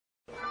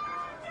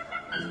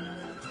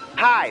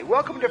Hi,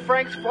 welcome to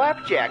Frank's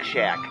Flapjack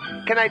Shack.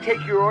 Can I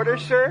take your order,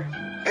 sir?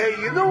 Hey,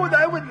 you know what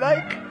I would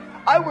like?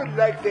 I would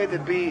like there to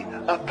be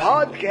a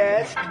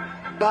podcast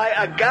by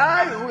a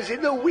guy who's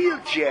in a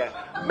wheelchair.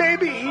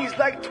 Maybe he's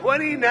like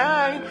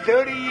 29,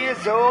 30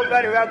 years old,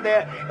 right around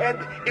there,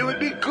 and it would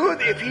be good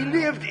if he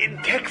lived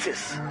in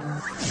Texas.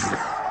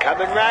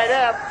 Coming right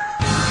up.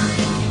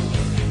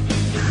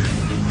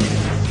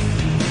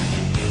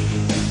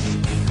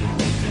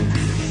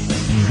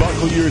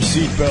 Buckle your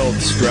seatbelt,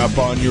 strap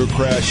on your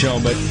crash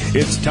helmet.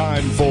 It's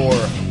time for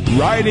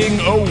Riding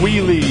a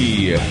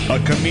Wheelie, a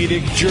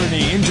comedic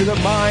journey into the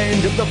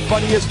mind of the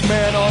funniest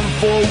man on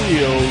four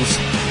wheels,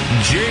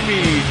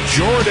 Jamie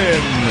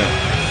Jordan.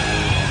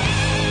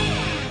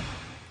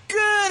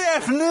 Good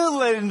afternoon,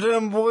 ladies and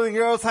gentlemen, boys and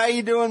girls. How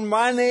you doing?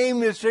 My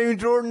name is Jamie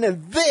Jordan,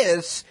 and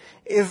this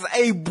is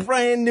a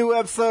brand new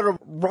episode of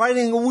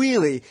Riding a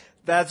Wheelie.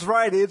 That's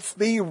right, it's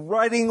the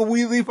Riding a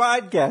Wheelie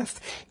podcast.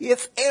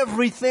 It's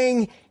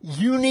everything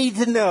you need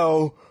to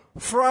know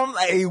from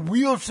a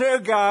wheelchair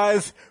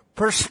guy's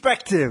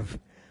perspective.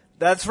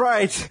 That's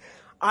right,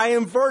 I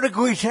am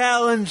vertically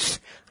challenged,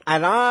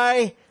 and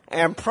I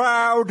am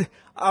proud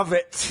of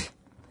it.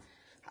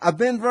 I've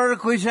been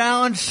vertically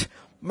challenged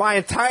my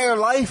entire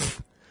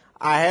life.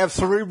 I have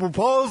cerebral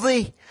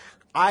palsy.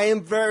 I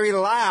am very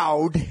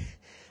loud,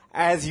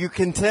 as you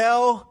can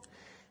tell.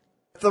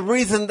 The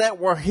reason that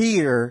we're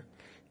here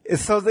is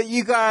so that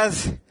you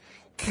guys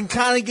can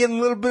kind of get a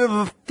little bit of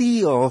a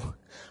feel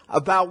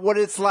about what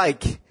it's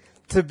like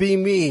to be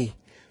me.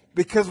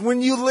 Because when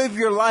you live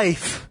your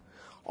life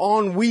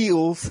on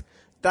wheels,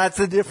 that's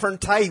a different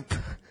type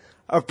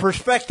of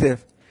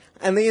perspective.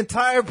 And the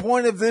entire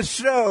point of this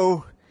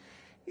show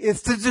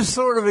is to just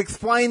sort of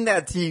explain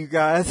that to you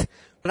guys.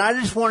 And I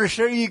just want to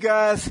show you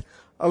guys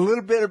a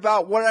little bit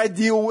about what I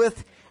deal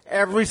with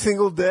every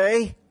single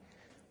day.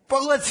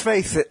 But let's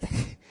face it,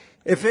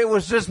 if it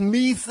was just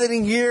me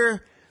sitting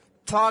here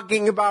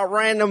talking about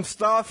random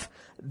stuff,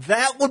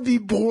 that would be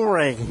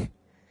boring.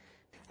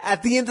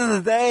 At the end of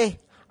the day,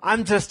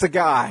 I'm just a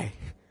guy.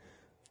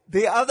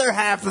 The other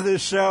half of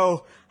this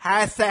show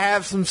has to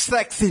have some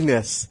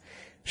sexiness.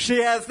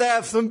 She has to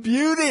have some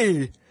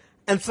beauty.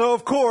 And so,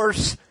 of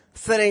course,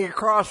 sitting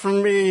across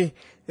from me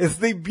is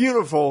the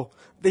beautiful,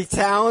 the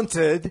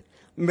talented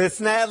Miss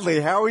Natalie.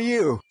 How are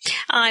you?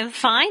 I'm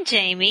fine,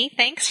 Jamie.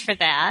 Thanks for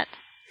that.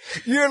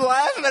 You're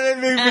laughing at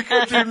me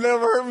because you've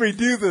never heard me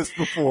do this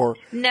before.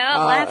 No,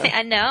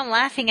 I'm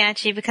laughing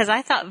at you because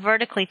I thought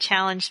vertically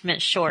challenged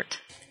meant short.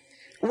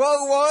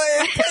 Well,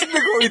 it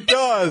technically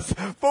does.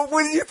 But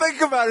when you think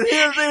about it,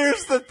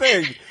 here's the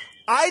thing.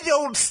 I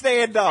don't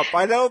stand up.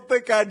 I don't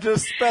think I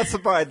just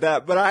specified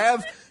that, but I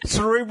have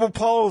cerebral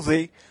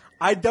palsy.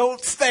 I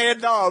don't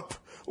stand up,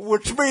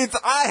 which means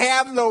I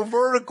have no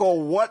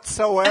vertical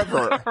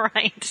whatsoever.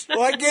 Right.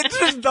 Like, it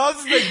just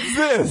doesn't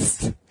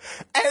exist.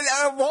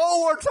 And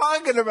while we're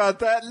talking about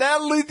that,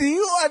 Natalie, do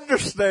you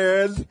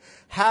understand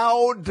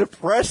how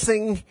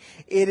depressing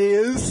it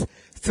is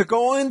to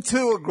go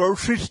into a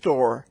grocery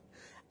store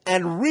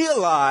and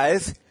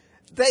realize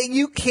that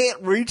you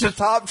can't reach a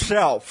top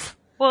shelf?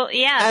 Well,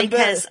 yeah, and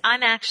because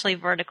I'm actually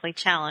vertically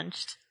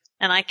challenged,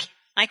 and I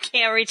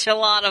can't reach a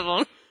lot of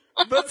them.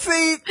 But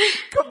see,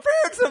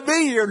 compared to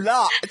me, you're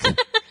not.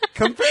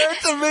 Compared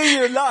to me,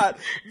 you're not.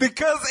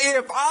 Because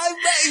if I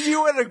met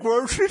you in a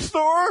grocery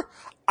store,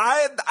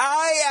 I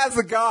as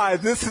a guy,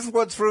 this is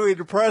what's really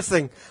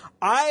depressing.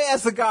 I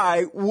as a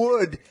guy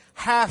would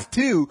have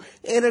to,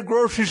 in a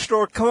grocery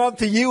store, come up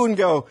to you and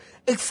go,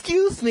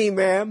 "Excuse me,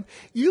 ma'am,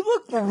 you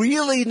look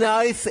really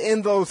nice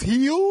in those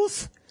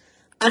heels."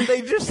 And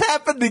they just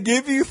happen to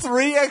give you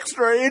 3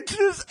 extra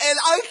inches, and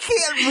I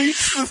can't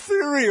reach the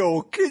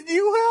cereal. Can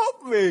you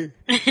help me?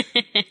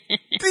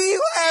 Do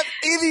you have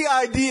any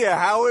idea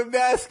how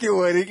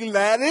emasculating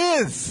that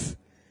is?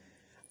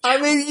 I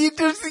mean,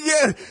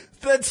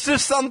 that's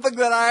just something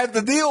that I have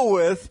to deal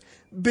with,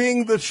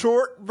 being the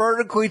short,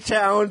 vertically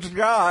challenged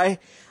guy.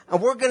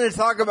 And we're going to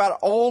talk about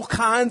all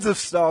kinds of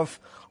stuff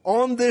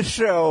on this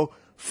show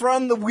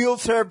from the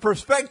wheelchair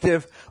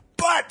perspective.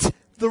 But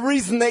the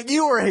reason that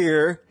you are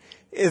here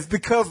is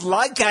because,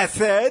 like I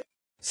said,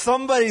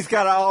 somebody's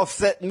got to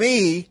offset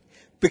me,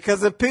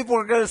 because if people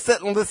are going to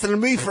sit and listen to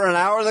me for an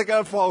hour, they're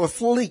going to fall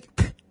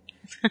asleep.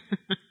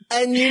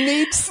 And you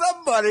need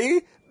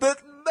somebody that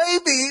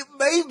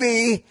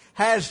maybe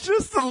has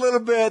just a little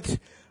bit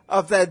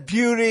of that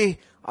beauty,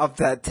 of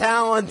that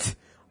talent,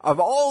 of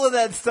all of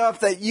that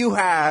stuff that you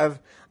have,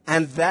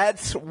 and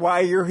that's why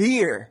you're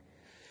here.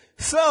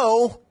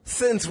 So,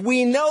 since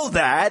we know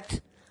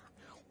that,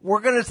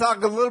 we're going to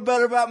talk a little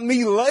bit about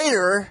me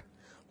later,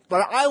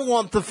 but I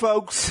want the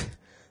folks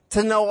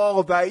to know all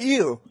about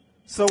you.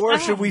 So where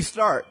should we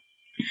start?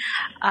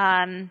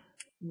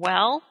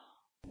 Well,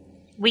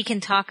 we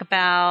can talk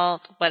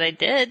about what I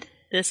did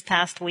this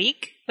past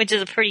week, which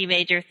is a pretty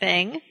major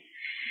thing.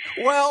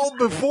 Well,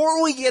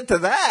 before we get to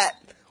that,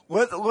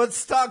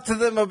 let's talk to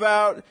them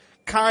about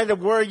kind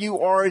of where you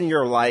are in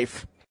your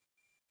life.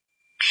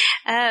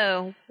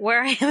 Oh,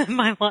 where I am in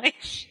my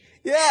life?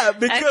 Yeah,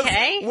 because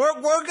Okay. we're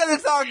going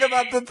to talk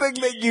about the thing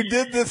that you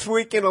did this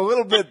week in a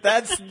little bit.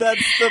 That's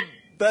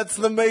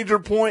the major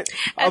point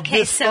of Okay,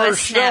 this so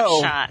first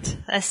show.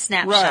 a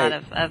snapshot Right.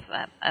 of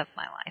my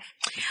life.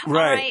 Right.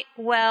 All right.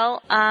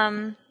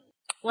 Well,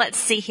 let's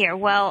see here.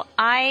 Well,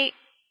 I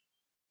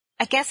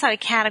guess I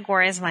would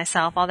categorize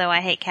myself, although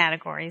I hate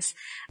categories,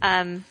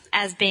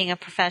 as being a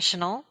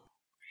professional.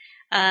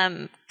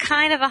 Kind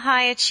of a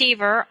high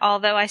achiever,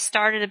 although I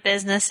started a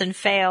business and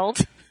failed.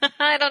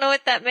 I don't know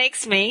what that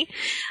makes me,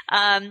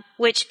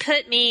 which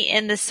put me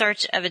in the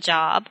search of a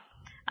job.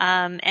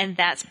 And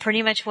that's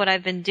pretty much what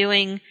I've been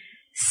doing,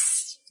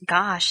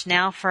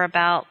 now for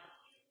about,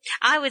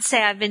 I would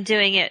say I've been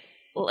doing it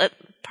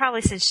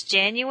probably since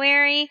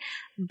January,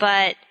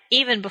 but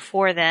even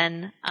before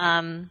then,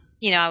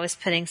 I was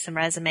putting some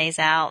resumes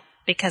out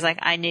because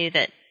I knew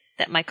that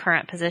my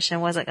current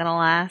position wasn't going to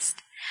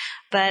last.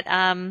 But,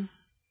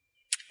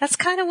 that's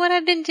kind of what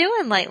I've been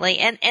doing lately.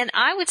 And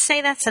I would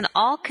say that's an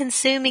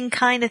all-consuming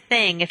kind of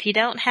thing. If you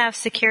don't have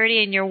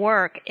security in your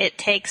work, it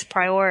takes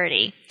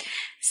priority.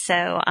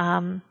 So,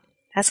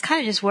 that's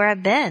kind of just where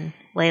I've been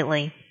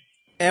lately.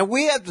 And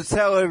we have to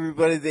tell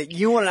everybody that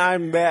you and I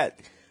met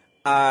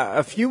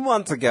a few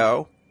months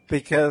ago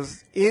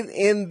because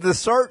in the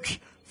search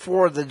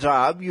for the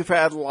job, you've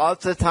had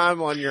lots of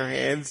time on your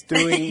hands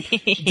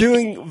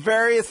doing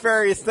various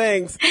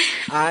things.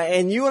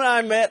 And you and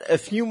I met a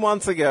few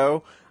months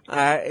ago.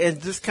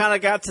 And just kind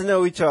of got to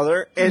know each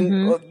other.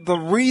 And the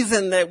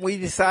reason that we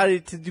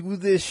decided to do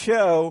this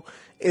show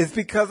is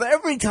because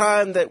every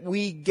time that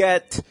we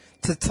get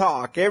to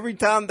talk, every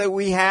time that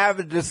we have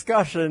a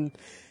discussion,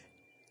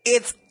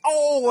 it's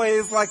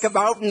always like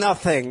about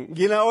nothing.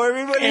 You know,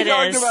 everybody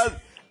talked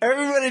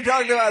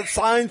about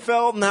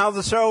Seinfeld and how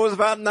the show was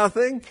about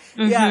nothing.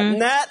 Yeah,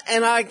 Nat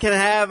and I can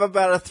have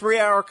about a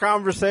 3-hour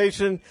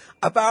conversation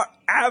about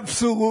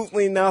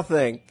absolutely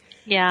nothing.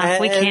 Yeah,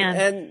 we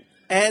can.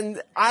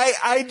 And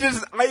I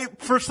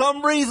for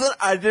some reason,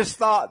 I just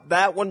thought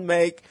that would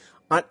make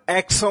an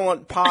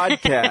excellent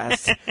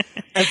podcast.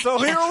 And so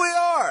here we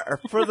are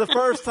for the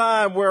first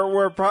time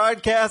we're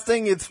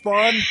podcasting. It's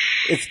fun.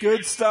 It's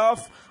good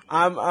stuff.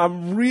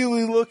 I'm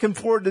really looking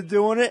forward to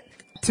doing it.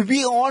 To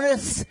be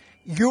honest,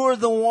 you're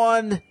the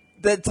one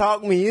that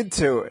talked me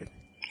into it.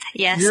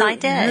 Yes, I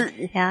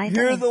did. I did.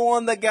 You're the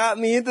one that got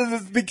me into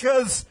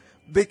this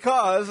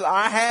because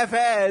I have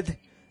had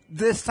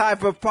this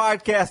type of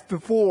podcast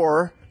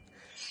before,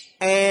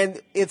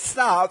 and it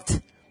stopped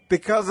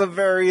because of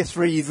various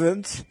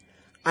reasons,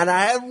 and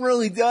I haven't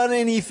really done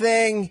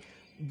anything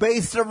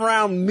based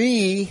around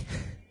me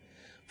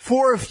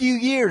for a few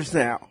years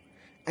now.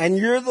 And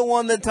you're the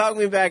one that talked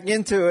me back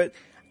into it,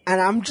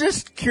 and I'm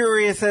just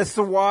curious as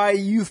to why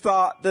you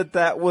thought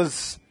that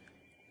was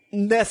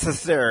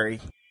necessary.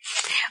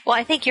 Well,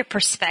 I think your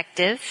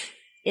perspective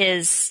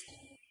is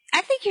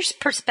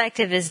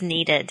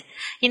needed.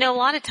 You know, a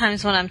lot of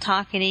times when I'm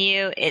talking to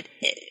you,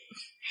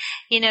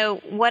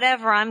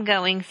 whatever I'm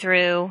going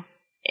through,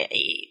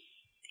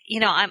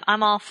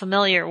 I'm all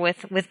familiar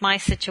with my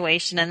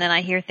situation, and then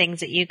I hear things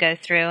that you go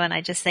through, and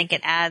I just think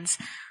it adds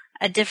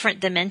a different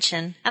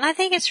dimension. And I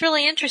think it's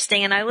really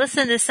interesting. And I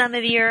listened to some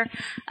of your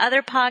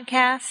other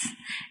podcasts,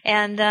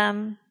 and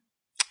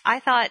I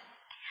thought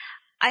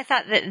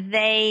that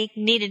they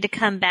needed to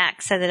come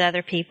back so that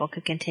other people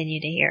could continue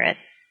to hear it.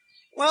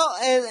 Well,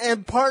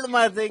 and part of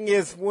my thing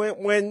is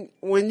when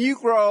you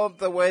grow up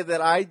the way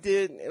that I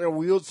did in a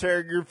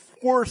wheelchair, you're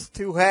forced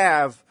to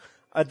have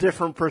a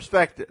different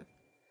perspective.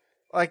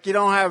 Like, you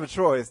don't have a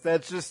choice.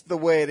 That's just the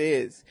way it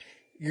is.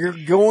 You're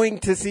going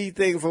to see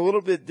things a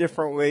little bit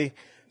differently.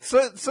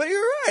 So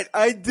you're right.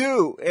 I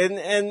do.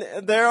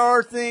 And there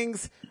are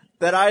things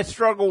that I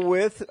struggle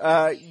with.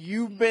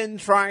 You've been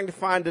trying to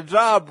find a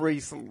job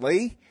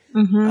recently.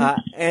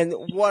 And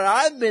what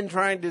I've been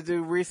trying to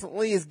do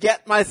recently is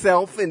get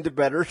myself into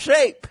better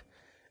shape.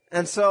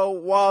 And so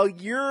while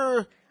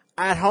you're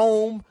at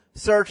home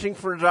searching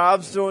for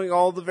jobs, doing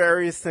all the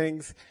various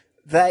things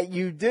that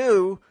you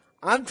do,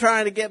 I'm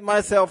trying to get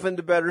myself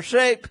into better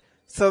shape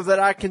so that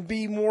I can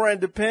be more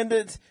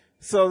independent,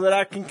 so that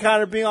I can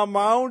kind of be on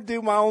my own,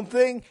 do my own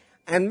thing,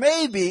 and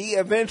maybe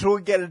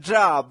eventually get a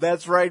job.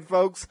 That's right,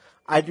 folks.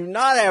 I do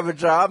not have a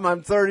job.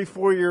 I'm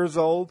 34 years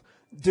old.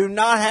 Do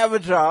not have a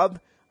job.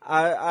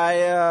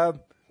 Not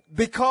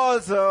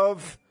because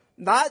of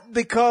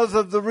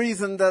the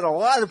reason that a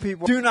lot of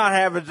people do not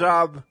have a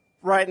job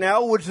right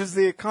now, which is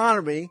the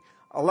economy.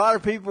 A lot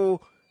of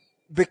people,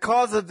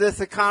 because of this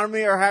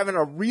economy, are having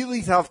a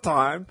really tough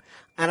time.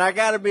 And I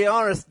gotta be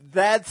honest,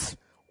 that's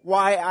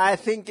why I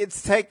think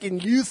it's taken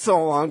you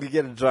so long to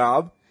get a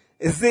job,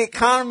 is the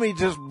economy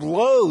just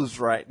blows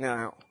right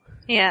now.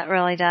 Yeah, it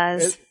really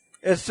does.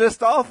 It's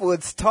just awful.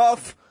 It's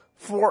tough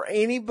for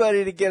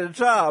anybody to get a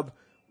job.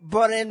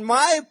 But in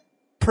my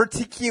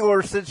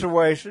particular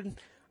situation,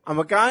 I'm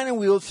a guy in a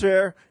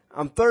wheelchair.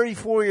 I'm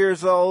 34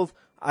 years old.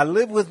 I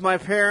live with my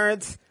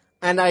parents,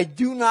 and I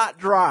do not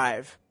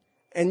drive.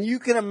 And you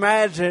can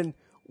imagine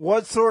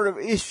what sort of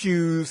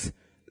issues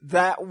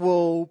that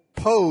will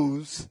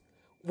pose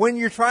when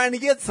you're trying to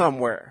get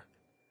somewhere.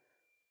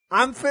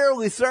 I'm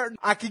fairly certain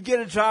I could get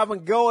a job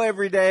and go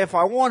every day if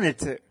I wanted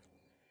to.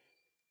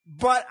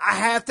 But I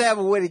have to have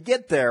a way to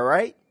get there,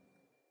 right?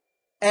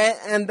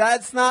 And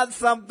that's not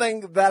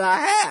something that I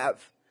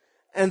have.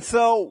 And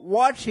so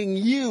watching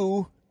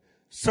you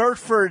search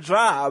for a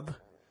job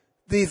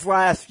these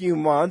last few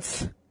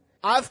months,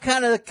 I've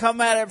kind of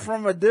come at it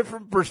from a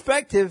different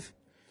perspective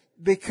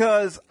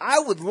because I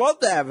would love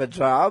to have a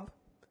job,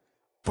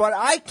 but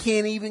I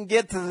can't even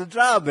get to the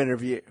job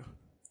interview.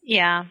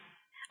 Yeah.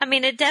 I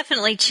mean, it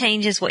definitely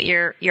changes what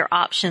your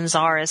options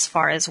are as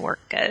far as work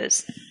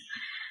goes.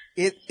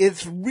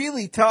 It's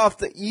really tough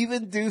to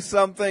even do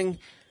something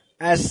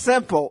as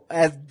simple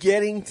as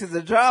getting to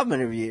the job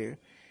interview.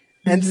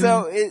 And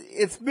so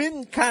it's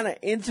been kind of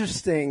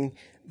interesting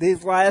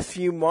these last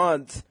few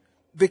months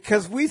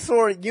because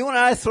you and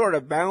I sort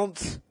of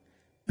bounce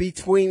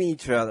between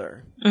each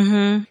other.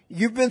 Mm-hmm.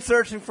 You've been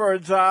searching for a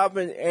job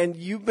and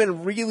you've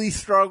been really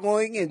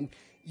struggling, and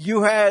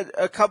you had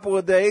a couple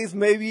of days,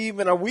 maybe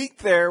even a week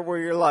there where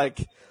you're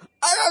like,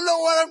 I don't know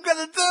what I'm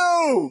going to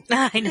do.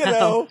 I know. You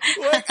know,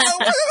 like,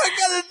 what am I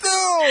going to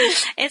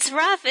do? It's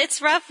rough.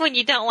 It's rough when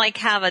you don't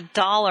have a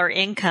dollar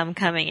income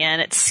coming in.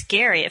 It's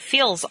scary. It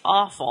feels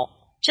awful.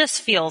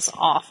 Just feels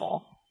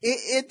awful.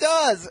 It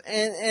does.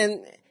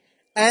 And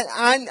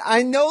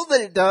I know that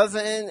it does.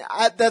 And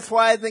that's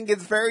why I think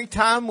it's very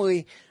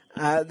timely,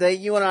 that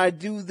you and I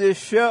do this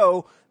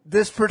show.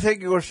 This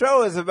particular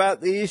show is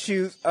about the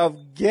issues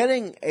of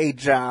getting a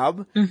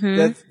job.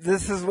 Mm-hmm.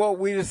 This is what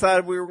we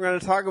decided we were going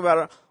to talk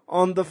about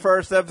on the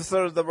first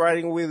episode of the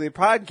Writing Wheelie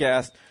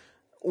podcast,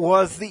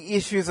 was the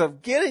issues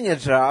of getting a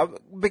job,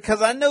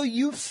 because I know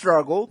you've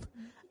struggled.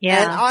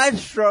 Yeah. And I've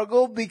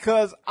struggled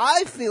because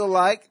I feel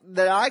like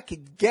that I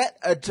could get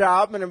a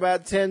job in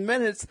about 10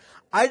 minutes.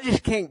 I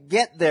just can't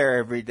get there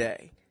every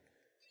day.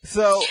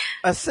 So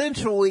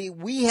essentially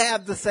we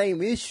have the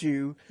same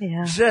issue,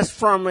 just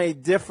from a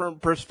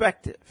different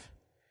perspective.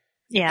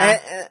 Yeah.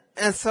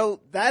 And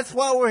so that's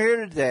why we're here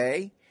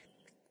today.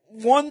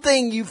 One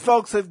thing you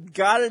folks have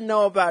got to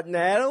know about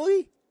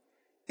Natalie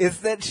is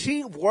that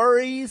she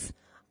worries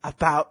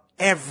about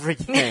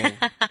everything.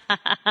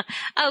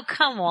 Oh,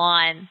 come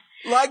on.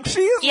 Like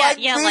she's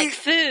like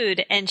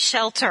food and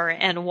shelter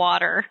and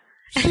water.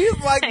 She's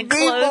like and the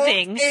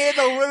clothing. most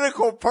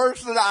analytical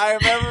person I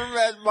have ever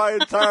met in my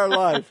entire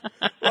life.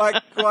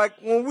 Like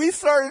when we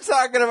started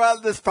talking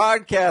about this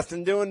podcast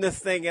and doing this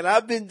thing, and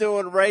I've been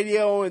doing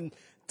radio and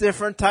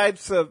different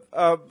types of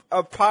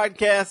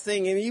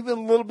podcasting and even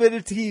a little bit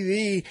of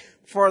TV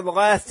for the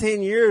last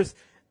 10 years.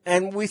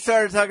 And we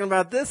started talking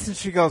about this, and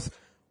she goes,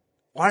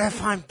 what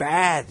if I'm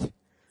bad?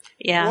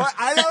 Yeah. What?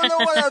 I don't know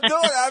what I'm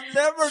doing. I've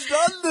never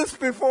done this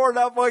before, and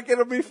I'm like,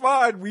 it'll be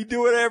fine. We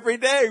do it every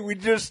day. We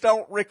just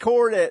don't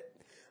record it.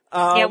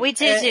 We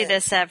do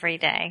this every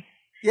day.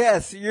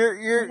 Yes,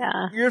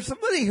 you're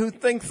somebody who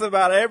thinks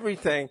about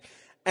everything,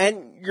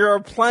 and you're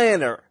a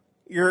planner.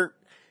 You're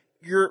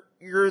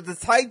the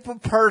type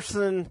of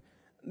person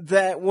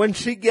that when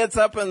she gets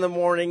up in the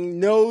morning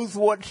knows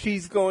what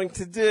she's going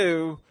to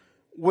do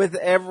with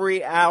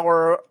every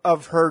hour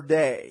of her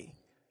day.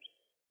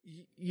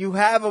 You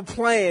have a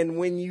plan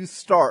when you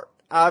start.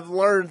 I've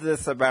learned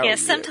this about you. Yeah,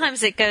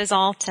 sometimes it goes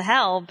all to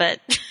hell, but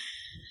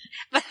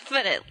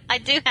I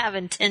do have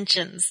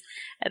intentions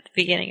at the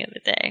beginning of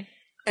the day.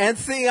 And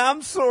see,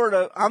 I'm sort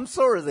of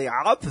the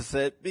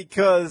opposite,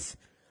 because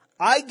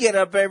I get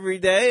up every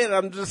day and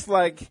I'm just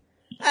like,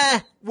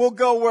 we'll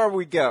go where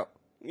we go,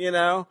 you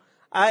know?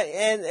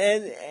 And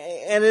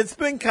it's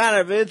been kind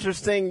of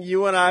interesting,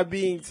 you and I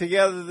being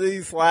together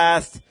these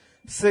last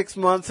 6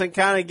 months and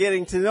kind of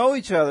getting to know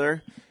each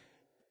other,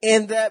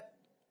 in that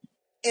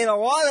in a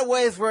lot of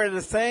ways we're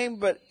the same,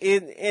 but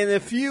in a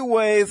few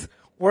ways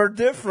we're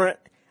different.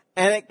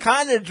 And it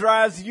kind of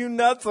drives you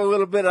nuts a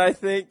little bit, I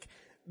think,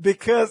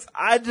 because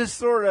I just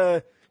sort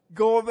of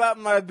go about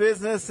my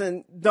business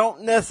and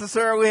don't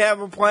necessarily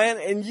have a plan,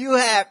 and you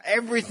have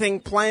everything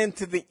planned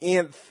to the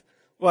nth.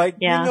 Like,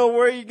 you know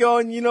where you're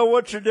going, you know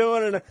what you're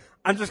doing, and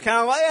I'm just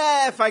kind of like,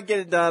 if I get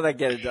it done, I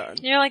get it done.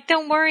 You're like,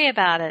 don't worry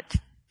about it.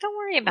 Don't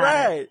worry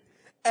about it. Right.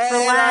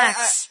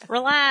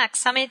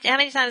 Relax. How many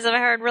times have I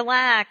heard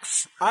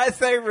relax? I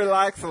say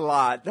relax a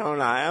lot, don't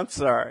I? I'm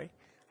sorry.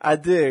 I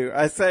do.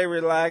 I say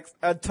relax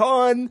a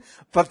ton,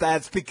 but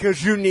that's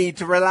because you need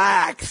to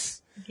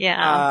relax.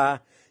 Yeah.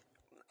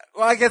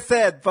 Like I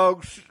said,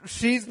 folks,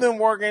 she's been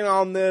working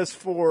on this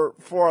for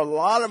a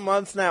lot of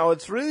months now.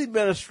 It's really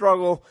been a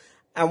struggle.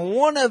 And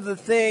one of the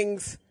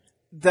things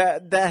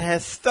that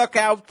has stuck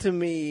out to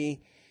me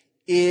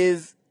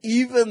is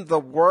even the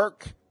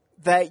work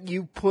that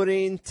you put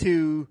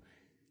into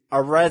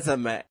a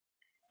resume.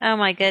 Oh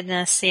my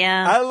goodness,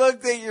 yeah. I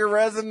looked at your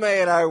resume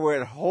and I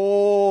went,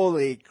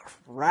 holy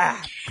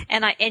crap.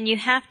 And you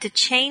have to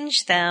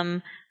change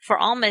them for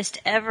almost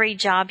every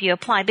job you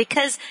apply,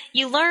 because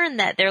you learn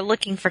that they're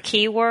looking for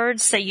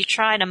keywords, so you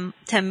try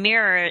to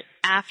mirror it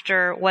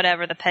after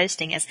whatever the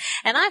posting is.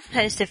 And I've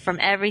posted from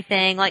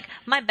everything, like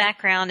my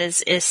background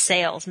is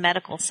sales,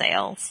 medical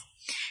sales.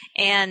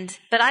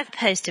 But I've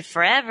posted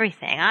for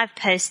everything. I've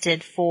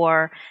posted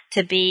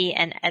to be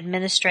an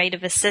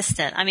administrative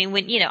assistant. I mean,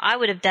 I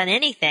would have done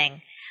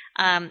anything.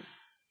 I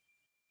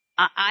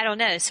don't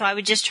know. So I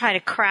would just try to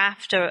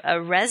craft a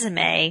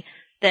resume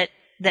that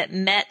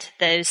met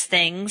those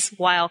things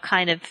while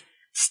kind of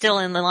still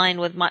in line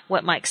with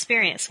what my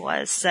experience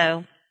was.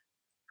 So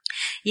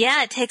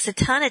yeah, it takes a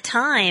ton of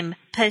time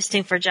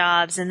posting for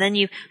jobs, and then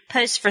you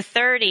post for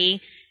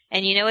 30,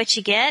 and you know what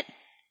you get?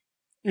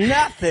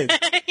 Nothing.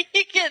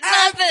 You get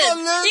nothing.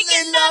 Absolutely You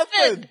get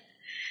nothing.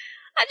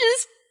 I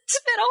just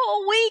spent a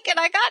whole week and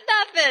I got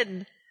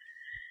nothing.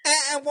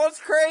 And what's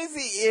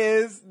crazy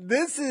is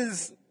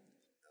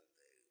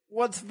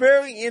what's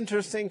very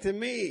interesting to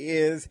me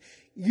is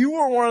you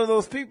were one of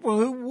those people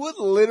who would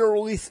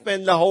literally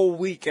spend the whole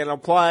week and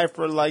apply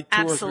for like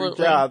 2 or 3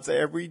 jobs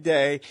every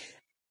day.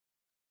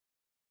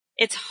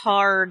 It's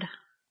hard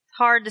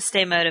to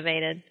stay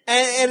motivated.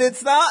 And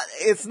it's not,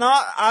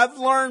 I've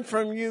learned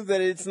from you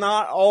that it's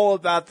not all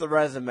about the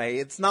resume.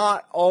 It's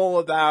not all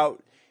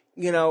about,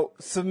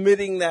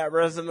 submitting that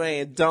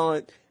resume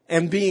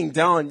and being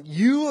done.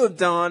 You have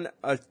done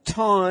a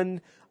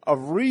ton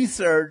of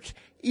research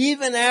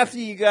even after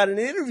you got an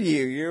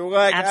interview. You're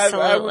like,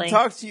 I would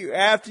talk to you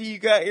after you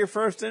got your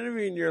first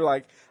interview and you're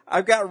like,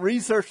 I've got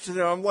research to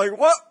do. I'm like,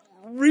 what?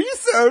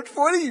 Research?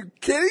 What, are you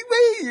kidding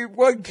me?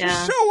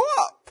 Just show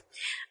up.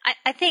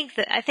 I think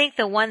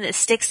the one that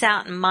sticks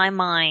out in my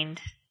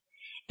mind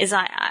is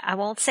I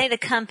won't say the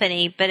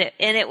company, but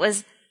it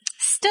was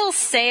still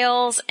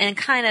sales and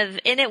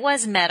it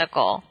was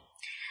medical.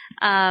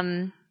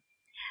 But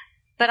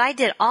I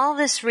did all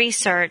this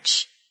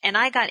research and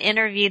I got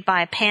interviewed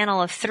by a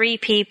panel of 3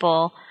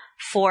 people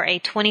for a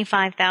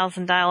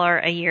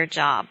 $25,000 a year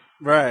job.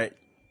 Right.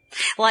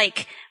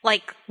 Like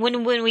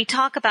when we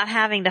talk about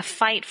having to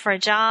fight for a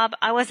job,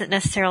 I wasn't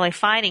necessarily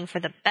fighting for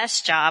the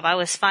best job. I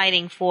was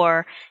fighting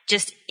for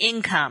just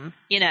income,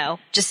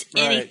 just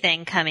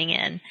anything coming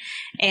in.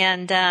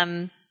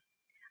 And,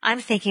 I'm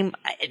thinking,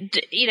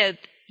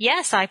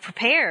 yes, I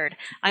prepared.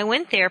 I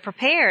went there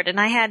prepared and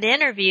I had to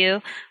interview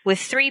with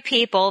 3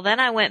 people. Then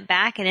I went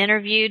back and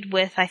interviewed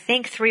with, I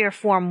think, 3 or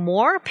 4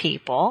 more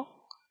people.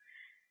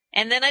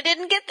 And then I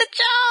didn't get the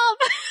job.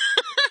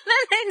 Then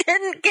they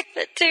didn't give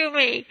it to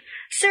me.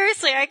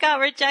 Seriously, I got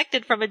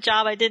rejected from a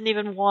job I didn't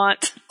even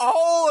want.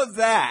 All of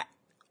that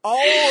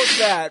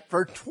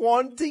for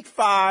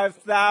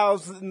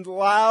 $25,000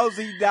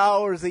 lousy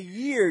dollars a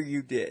year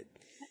you did.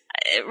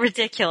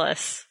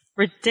 Ridiculous.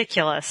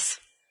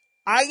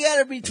 I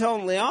gotta be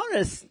totally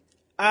honest.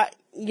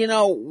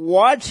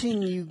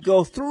 Watching you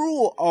go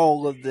through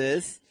all of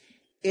this,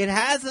 it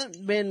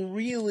hasn't been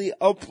really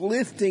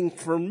uplifting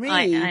for me.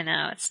 I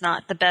know. It's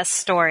not the best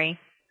story.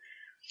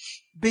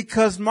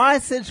 Because my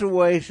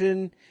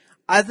situation,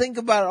 I think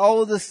about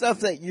all of the stuff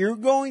that you're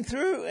going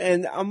through,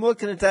 and I'm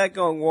looking at that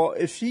going, well,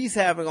 if she's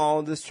having all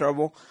of this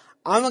trouble,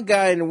 I'm a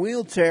guy in a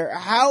wheelchair,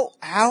 how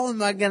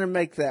am I gonna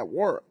make that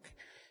work?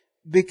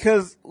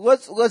 Because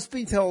let's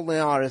be totally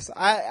honest,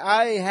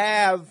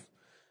 I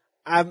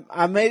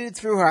made it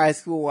through high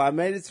school, I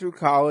made it through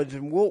college,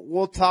 and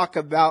we'll talk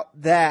about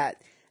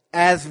that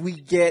as we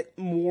get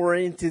more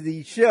into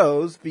these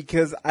shows,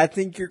 because I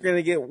think you're going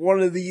to get one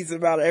of these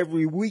about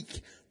every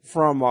week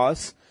from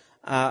us.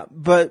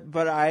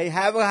 But I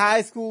have a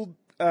high school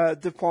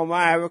diploma.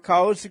 I have a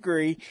college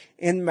degree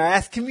in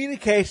mass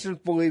communications,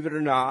 believe it or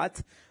not.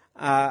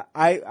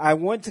 I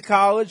went to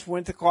college,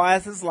 went to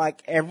classes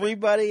like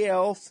everybody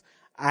else.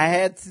 I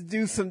had to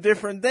do some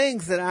different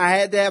things and I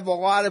had to have a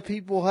lot of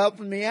people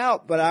helping me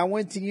out, but I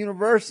went to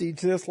university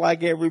just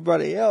like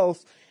everybody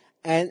else.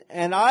 And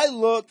I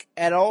look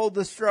at all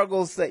the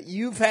struggles that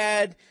you've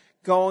had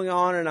going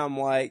on and I'm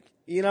like,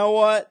 you know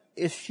what?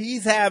 If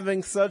she's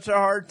having such a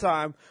hard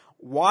time,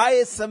 why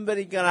is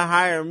somebody going to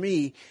hire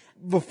me?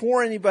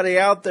 Before anybody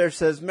out there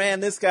says, man,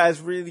 this guy's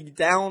really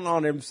down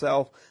on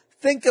himself,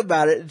 think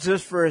about it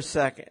just for a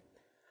second.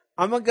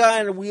 I'm a guy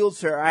in a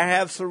wheelchair. I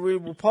have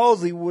cerebral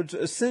palsy, which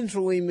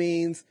essentially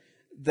means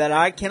that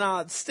I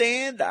cannot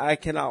stand, I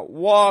cannot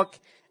walk,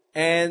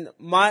 and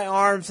my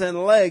arms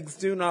and legs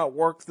do not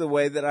work the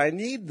way that I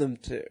need them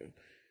to.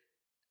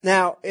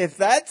 Now, if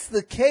that's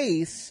the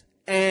case,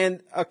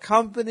 and a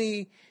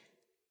company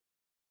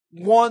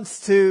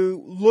wants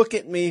to look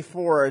at me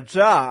for a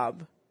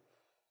job,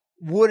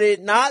 would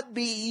it not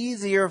be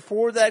easier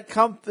for that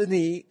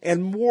company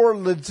and more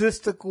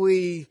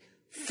logistically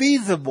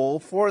feasible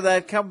for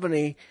that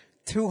company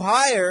to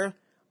hire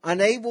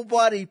an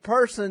able-bodied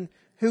person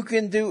who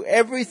can do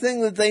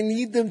everything that they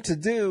need them to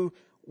do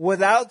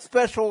without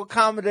special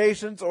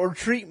accommodations or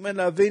treatment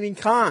of any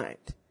kind?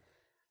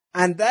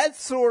 And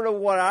that's sort of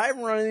what I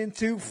run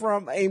into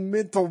from a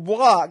mental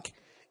block.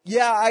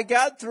 Yeah, I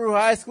got through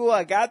high school,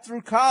 I got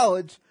through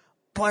college,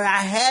 but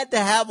I had to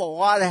have a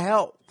lot of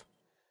help.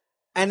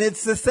 And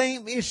it's the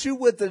same issue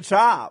with the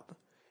job.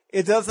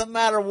 It doesn't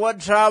matter what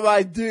job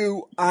I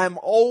do, I'm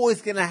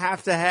always going to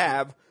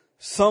have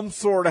some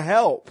sort of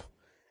help.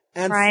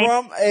 And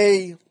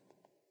right.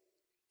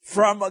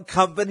 from a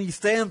company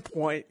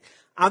standpoint,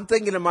 I'm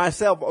thinking to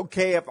myself,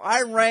 okay, if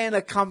I ran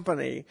a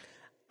company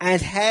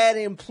and had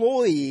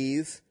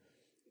employees,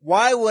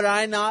 why would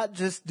I not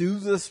just do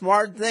the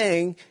smart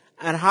thing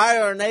and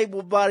hire an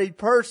able-bodied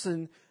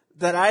person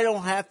that I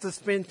don't have to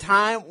spend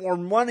time or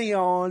money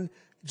on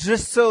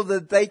just so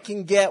that they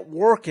can get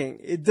working?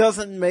 It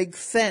doesn't make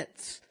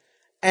sense.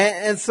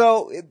 And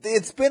so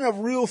it's been a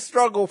real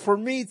struggle for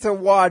me to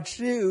watch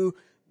you,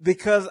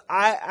 because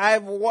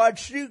I've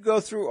watched you go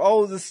through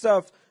all of the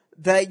stuff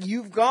that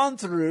you've gone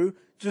through,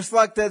 just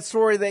like that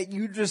story that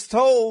you just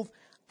told.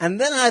 And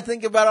then I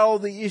think about all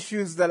the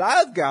issues that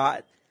I've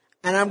got,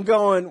 and I'm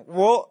going,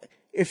 well,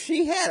 if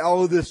she had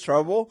all of this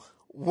trouble,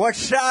 what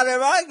shot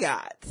have I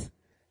got?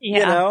 Yeah.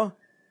 You know,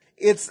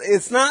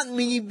 it's not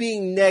me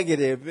being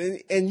negative,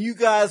 and you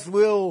guys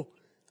will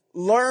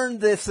learn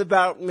this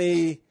about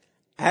me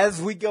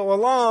as we go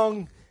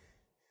along.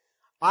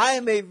 I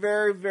am a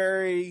very,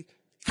 very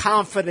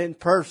confident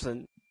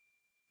person.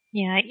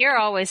 Yeah, you're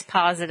always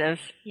positive.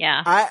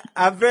 Yeah.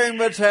 I very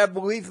much have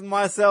belief in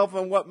myself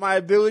and what my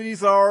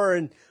abilities are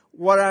and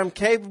what I'm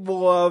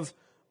capable of.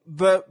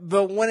 But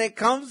when it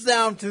comes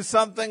down to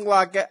something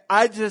like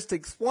I just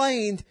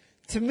explained,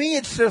 to me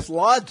it's just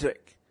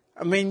logic.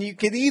 I mean, you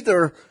could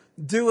either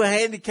do a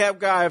handicapped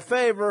guy a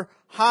favor,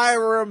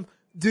 hire him,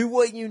 do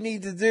what you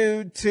need to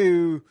do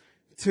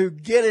to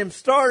get him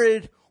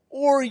started,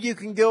 or you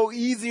can go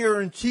easier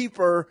and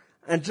cheaper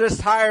and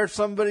just hire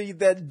somebody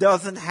that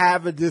doesn't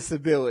have a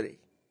disability.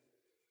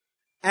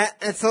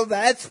 And so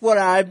that's what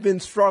I've been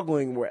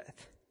struggling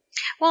with.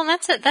 Well,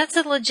 that's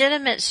a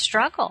legitimate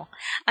struggle.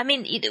 I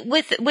mean,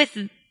 with,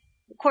 of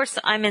course,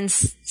 I'm in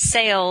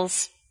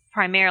sales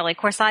primarily. Of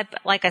course,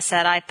 like I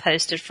said, I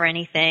posted for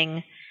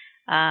anything.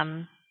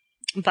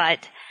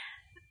 But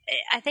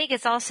I think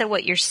it's also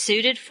what you're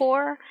suited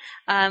for.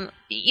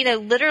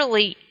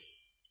 Literally,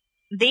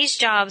 these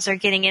jobs are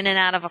getting in and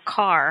out of a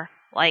car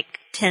like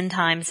 10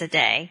 times a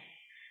day.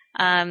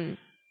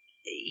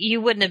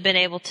 You wouldn't have been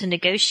able to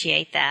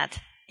negotiate that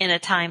in a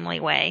timely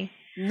way.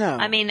 No.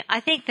 I mean, I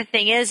think the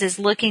thing is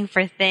looking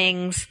for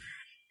things,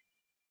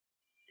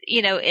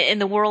 in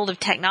the world of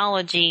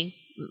technology,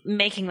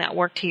 making that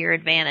work to your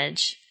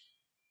advantage.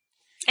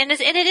 And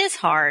it is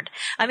hard.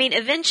 I mean,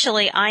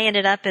 eventually I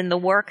ended up in the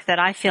work that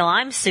I feel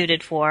I'm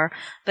suited for,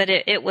 but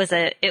it was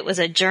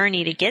a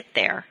journey to get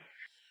there.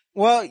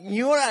 Well,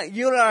 you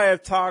and I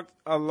have talked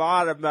a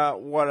lot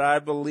about what I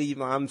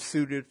believe I'm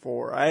suited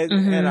for.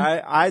 And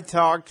I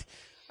talked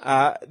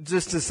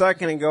just a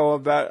second ago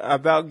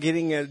about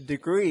getting a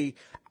degree.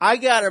 I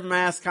got a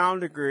mass comm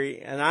degree,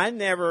 and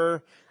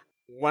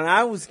when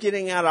I was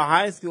getting out of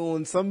high school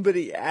and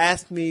somebody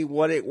asked me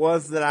what it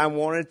was that I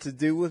wanted to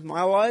do with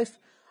my life,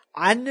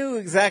 I knew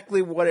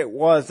exactly what it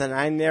was, and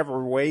I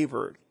never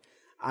wavered.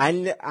 I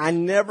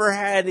never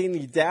had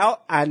any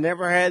doubt. I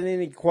never had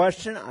any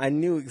question. I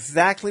knew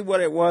exactly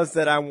what it was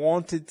that I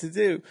wanted to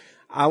do.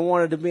 I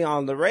wanted to be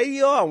on the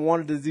radio. I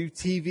wanted to do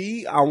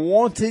TV. I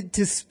wanted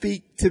to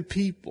speak to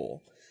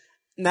people.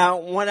 Now,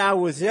 when I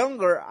was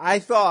younger, I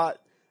thought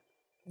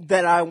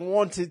that I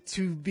wanted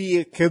to be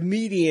a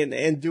comedian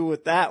and do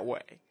it that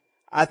way.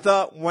 I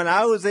thought when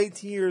I was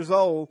 18 years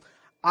old,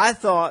 I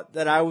thought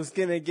that I was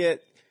going to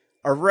get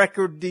a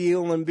record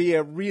deal and be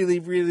a really,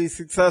 really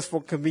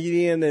successful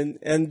comedian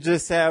and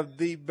just have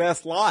the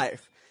best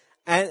life.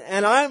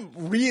 And I'm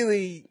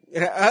really,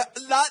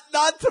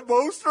 not to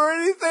boast or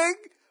anything,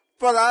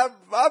 but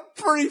I'm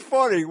pretty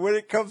funny when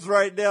it comes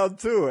right down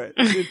to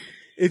it.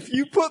 If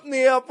you put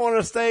me up on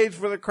a stage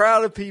with a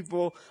crowd of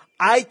people,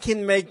 I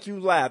can make you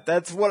laugh.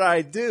 That's what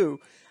I do.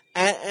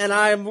 And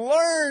I've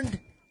learned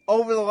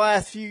over the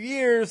last few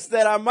years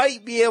that I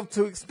might be able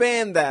to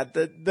expand that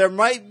there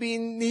might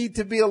need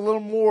to be a little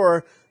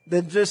more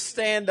than just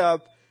stand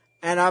up.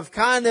 And I've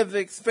kind of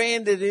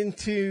expanded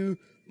into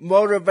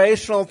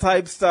motivational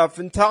type stuff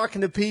and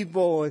talking to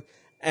people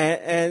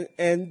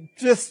and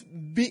just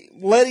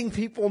letting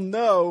people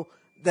know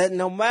that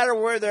no matter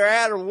where they're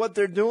at or what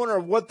they're doing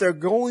or what they're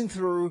going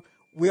through,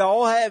 we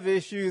all have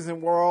issues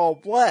and we're all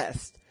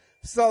blessed.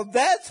 So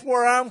that's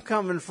where I'm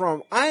coming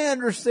from. I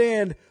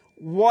understand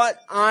what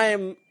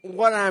I'm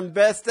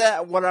best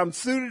at, what I'm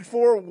suited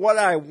for, what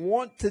I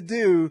want to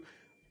do,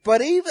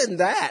 but even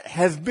that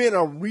has been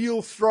a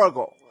real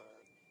struggle.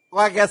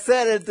 Like I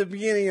said at the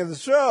beginning of the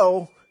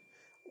show,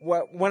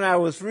 when I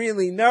was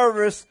really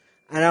nervous,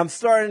 and I'm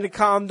starting to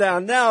calm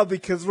down now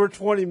because we're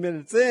 20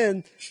 minutes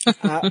in,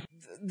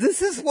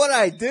 this is what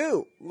I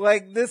do.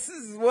 Like, this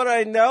is what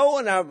I know,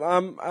 and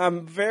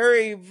I'm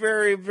very,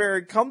 very,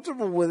 very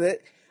comfortable with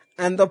it.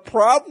 And the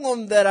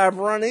problem that I've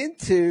run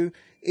into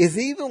is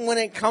even when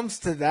it comes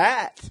to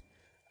that,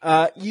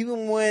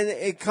 even when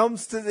it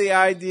comes to the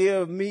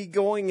idea of me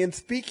going and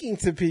speaking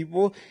to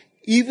people,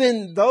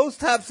 even those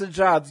types of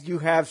jobs, you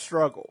have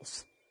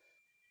struggles.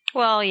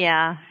 Well,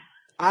 yeah.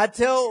 I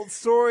tell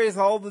stories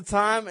all the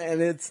time,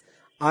 and it's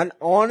an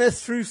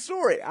honest, true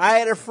story. I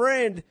had a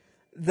friend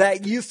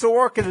that used to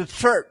work at a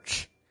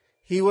church.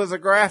 He was a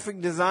graphic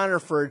designer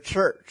for a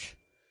church.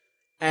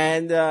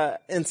 And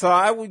so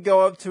I would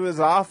go up to his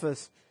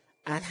office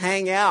and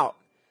hang out.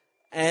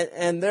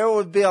 And there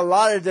would be a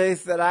lot of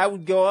days that I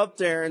would go up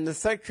there and the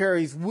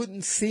secretaries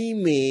wouldn't see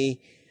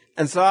me.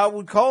 And so I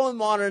would call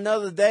him on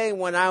another day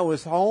when I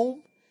was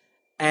home,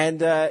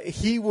 and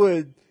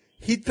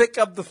he'd pick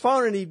up the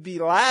phone and he'd be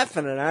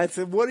laughing. And I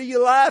said, "What are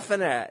you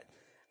laughing at?"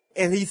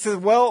 And he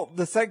said, "Well,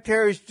 the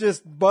secretaries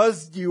just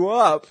buzzed you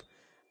up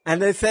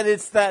and they said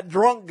it's that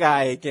drunk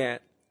guy again."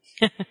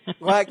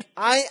 Like,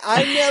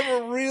 I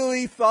never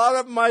really thought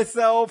of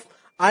myself.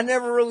 I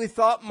never really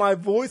thought my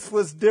voice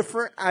was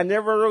different. I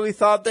never really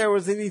thought there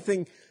was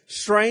anything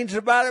strange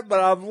about it, but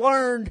I've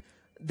learned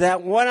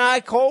that when I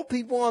call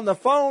people on the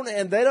phone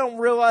and they don't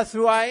realize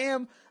who I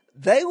am,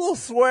 they will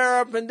swear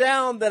up and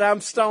down that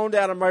I'm stoned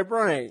out of my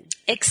brain.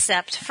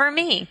 Except for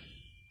me.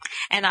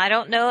 And I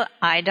don't know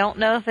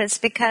if it's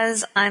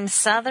because I'm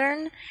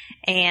Southern,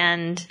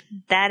 and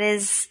that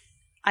is,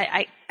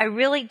 I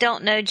really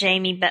don't know,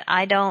 Jamie, but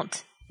I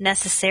don't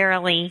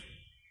necessarily,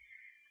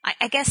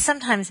 I guess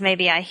sometimes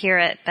maybe I hear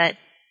it, but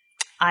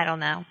I don't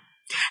know.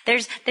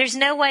 There's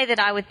no way that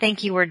I would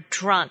think you were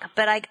drunk,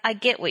 but I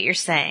get what you're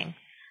saying.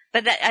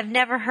 But I've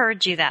never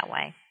heard you that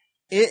way.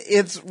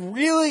 It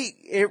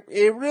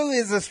really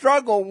is a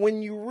struggle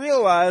when you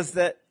realize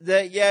that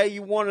yeah,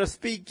 you want to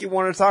speak, you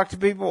want to talk to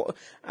people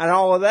and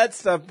all of that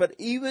stuff, but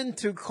even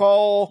to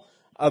call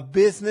a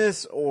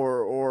business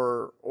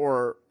or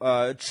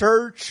a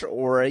church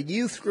or a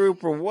youth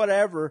group or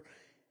whatever,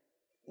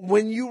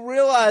 when you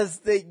realize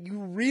that you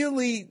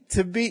really,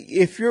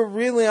 if you're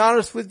really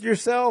honest with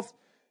yourself,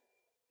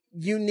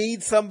 you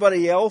need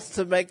somebody else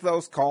to make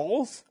those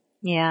calls.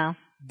 Yeah.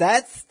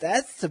 That's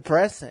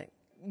depressing.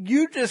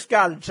 You just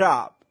got a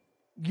job.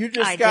 You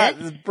just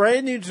got a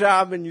brand new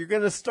job, and you're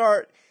going to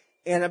start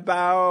in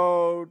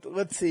about,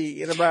 hopefully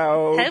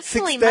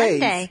 6 days.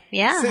 Monday.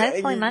 Yeah,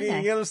 hopefully Monday.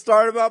 You're going to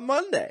start about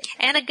Monday.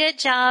 And a good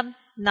job,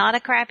 not a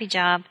crappy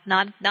job,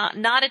 not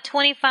a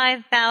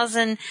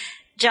 25,000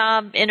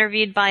 job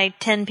interviewed by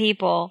 10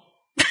 people.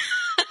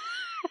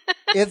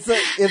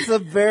 It's a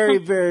very,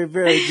 very,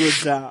 very good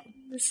job.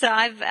 So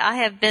I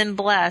have been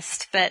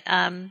blessed, but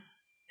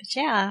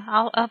yeah,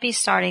 I'll be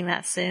starting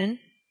that soon.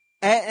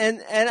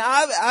 And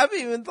I've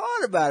even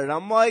thought about it.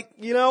 I'm like,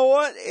 you know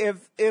what?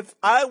 If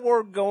I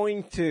were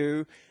going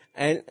to,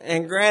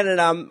 and granted,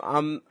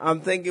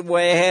 I'm thinking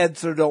way ahead,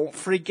 so don't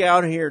freak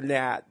out here,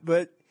 Nat.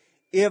 But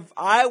if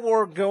I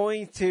were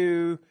going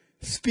to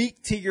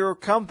speak to your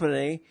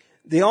company,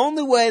 the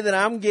only way that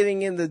I'm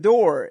getting in the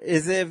door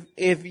is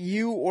if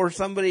you or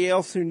somebody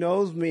else who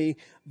knows me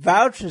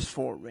vouches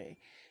for me.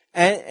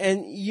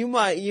 And you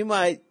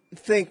might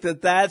think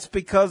that that's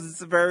because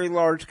it's a very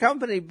large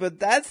company, but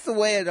that's the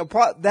way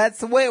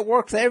it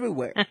works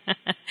everywhere.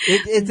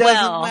 It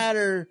doesn't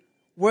matter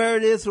where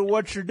it is or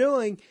what you're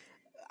doing.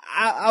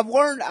 I've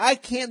learned I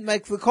can't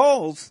make the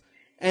calls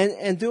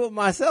and do it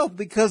myself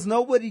because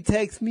nobody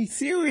takes me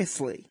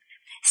seriously.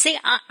 See,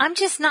 I'm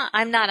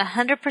not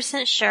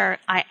 100% sure.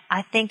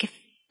 I think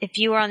if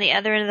you were on the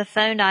other end of the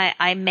phone,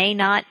 I may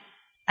not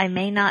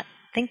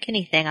think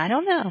anything. I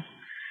don't know.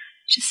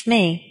 Just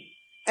me.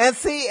 And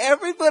see,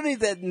 everybody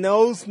that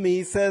knows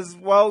me says,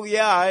 well,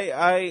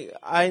 yeah,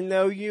 I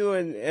know you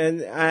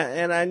and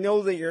I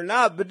know that you're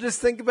not, but just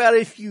think about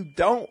if you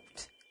don't.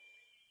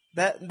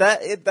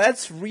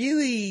 That's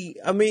really,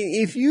 I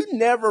mean, if you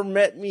never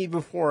met me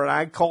before and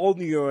I called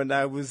you and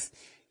I was,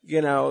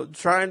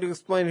 trying to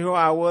explain who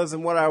I was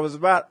and what I was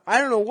about, I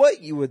don't know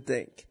what you would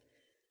think.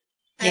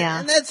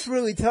 Yeah. And that's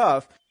really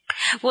tough.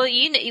 Well,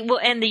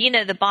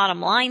 the bottom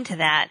line to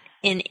that,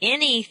 in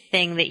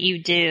anything that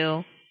you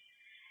do,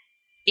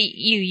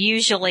 you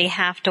usually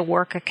have to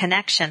work a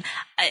connection.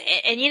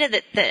 And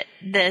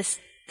the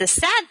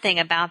sad thing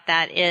about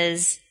that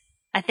is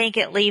I think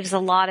it leaves a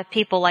lot of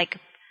people like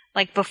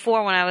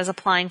before when I was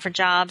applying for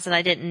jobs and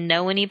I didn't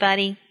know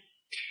anybody,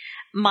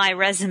 my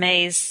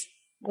resumes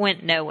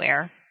went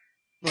nowhere.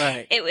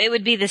 Right. It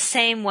would be the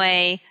same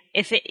way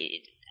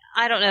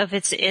I don't know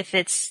if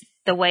it's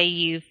the way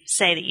you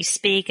say that you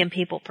speak and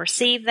people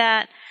perceive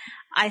that.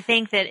 I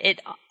think that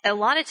a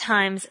lot of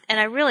times, and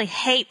I really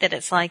hate that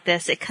it's like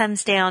this, it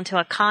comes down to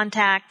a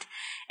contact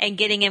and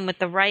getting in with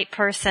the right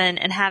person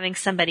and having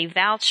somebody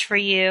vouch for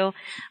you.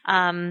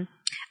 I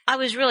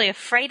was really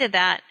afraid of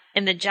that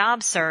in the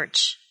job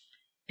search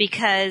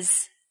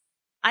because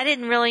I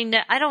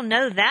don't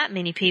know that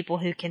many people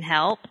who can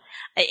help.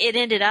 It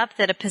ended up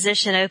that a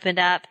position opened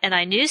up and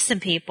I knew some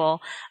people,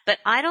 but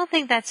I don't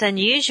think that's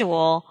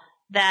unusual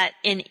that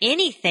in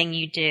anything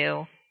you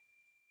do,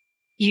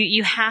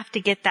 you have to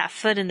get that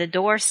foot in the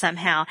door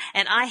somehow.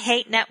 And I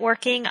hate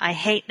networking.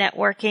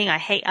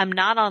 I'm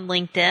not on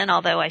LinkedIn,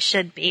 although I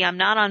should be. I'm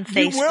not on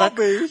Facebook.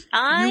 You will be.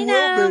 I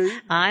know.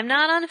 I'm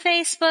not on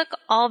Facebook,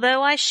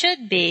 although I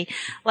should be.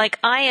 Like,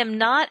 I am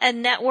not a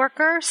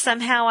networker.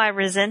 Somehow I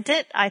resent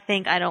it. I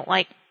think I don't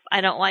like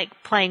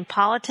playing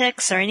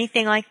politics or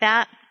anything like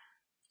that.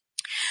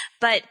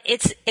 But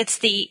it's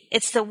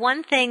the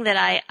one thing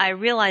that I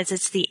realize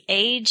it's the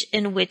age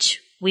in which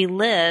we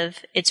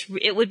live.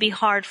 It would be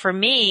hard for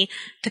me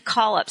to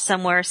call up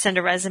somewhere, send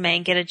a resume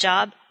and get a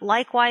job.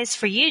 Likewise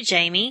for you,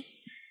 Jamie.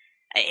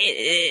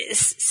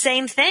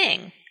 Same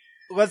thing.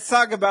 Let's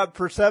talk about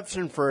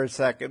perception for a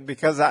second,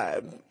 because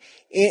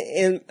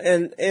in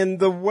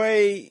the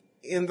way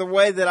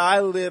that I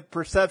live,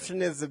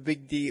 perception is a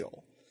big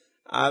deal.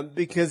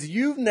 Because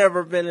you've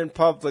never been in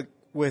public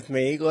with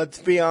me. Let's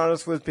be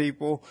honest with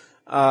people.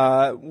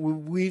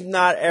 We've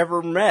not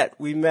ever met.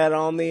 We met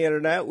on the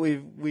internet.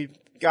 We've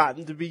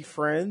gotten to be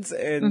friends,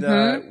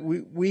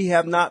 and we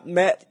have not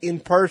met in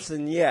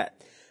person yet.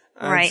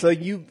 Right. So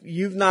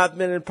you've not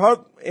been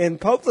in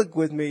public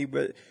with me,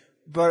 but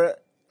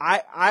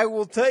I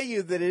will tell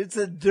you that it's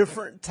a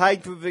different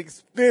type of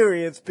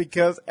experience,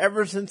 because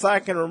ever since I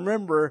can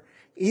remember,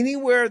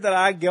 anywhere that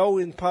I go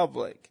in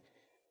public,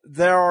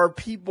 there are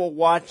people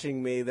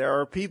watching me. There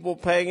are people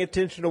paying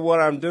attention to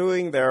what I'm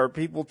doing. There are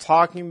people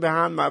talking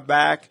behind my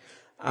back.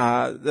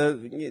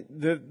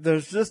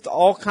 There's just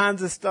all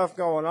kinds of stuff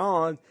going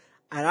on.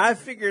 And I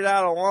figured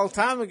out a long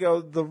time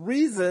ago, the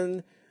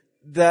reason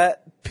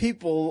that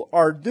people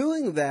are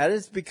doing that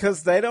is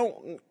because they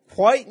don't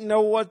quite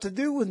know what to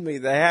do with me.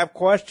 They have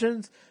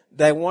questions.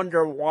 They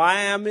wonder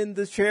why I'm in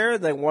the chair.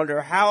 They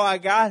wonder how I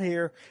got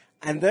here,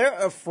 and they're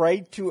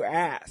afraid to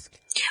ask.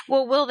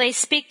 Well, will they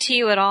speak to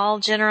you at all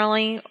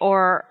generally,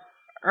 or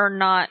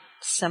not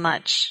so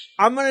much?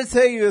 I'm going to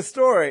tell you a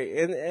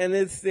story, and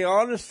it's the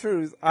honest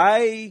truth.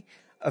 A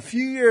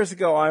few years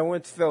ago, I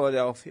went to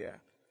Philadelphia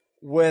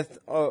with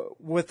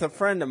a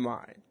friend of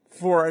mine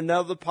for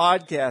another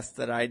podcast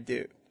that I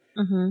do.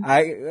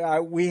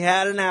 We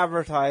had an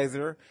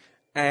advertiser,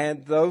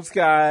 and those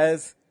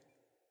guys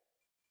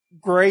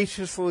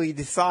graciously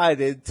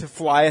decided to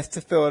fly us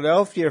to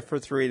Philadelphia for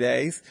 3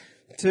 days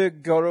to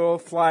go to a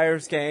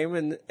Flyers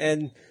game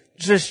and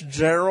just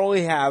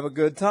generally have a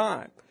good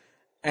time.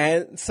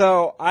 And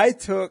so I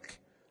took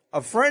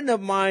a friend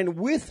of mine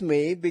with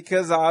me,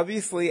 because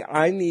obviously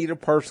I need a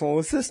personal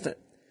assistant.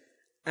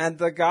 And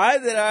the guy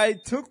that I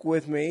took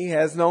with me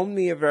has known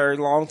me a very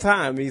long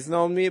time. He's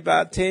known me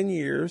about 10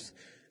 years.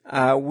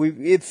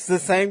 It's the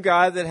same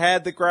guy that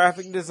had the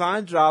graphic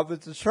design job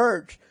at the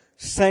church.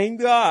 Same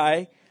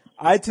guy.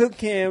 I took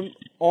him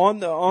on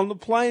the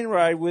plane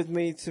ride with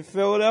me to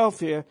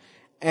Philadelphia,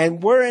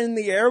 and we're in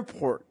the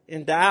airport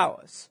in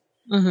Dallas.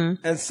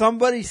 And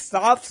somebody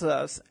stops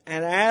us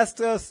and asks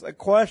us a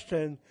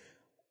question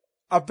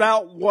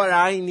about what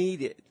I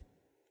needed.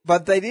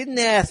 But they didn't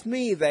ask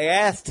me, they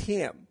asked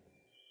him.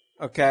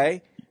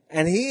 Okay?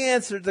 And he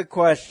answered the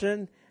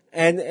question,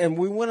 and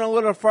we went a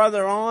little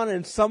further on,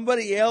 and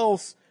somebody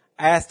else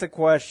asked a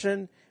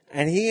question,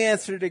 and he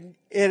answered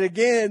it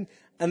again,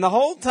 and the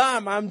whole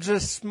time I'm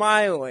just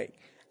smiling.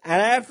 And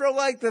after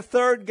like the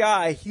third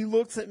guy, he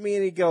looks at me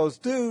and he goes,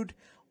 "Dude,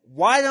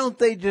 why don't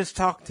they just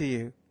talk to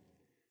you?"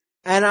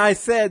 And I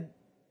said,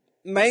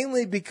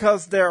 mainly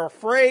because they're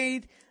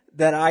afraid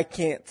that I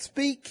can't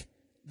speak,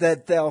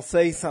 that they'll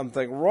say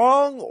something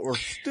wrong or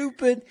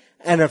stupid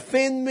and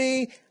offend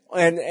me,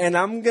 and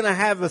I'm gonna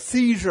have a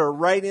seizure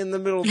right in the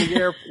middle of the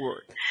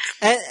airport.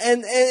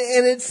 And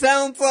it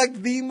sounds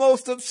like the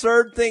most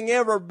absurd thing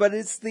ever, but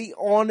it's the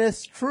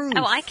honest truth.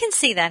 Oh, I can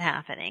see that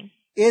happening.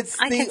 It's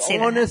the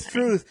honest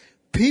truth.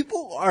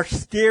 People are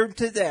scared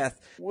to death.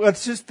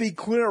 Let's just be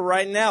clear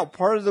right now.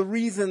 Part of the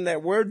reason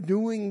that we're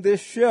doing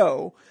this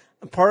show,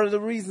 part of the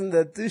reason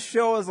that this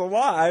show is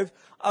alive,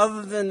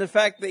 other than the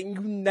fact that you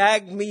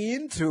nagged me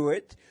into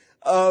it,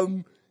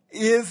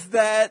 is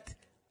that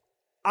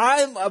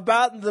I'm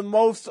about the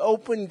most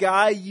open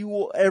guy you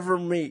will ever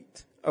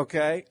meet.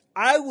 Okay?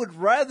 I would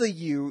rather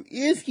you,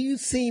 if you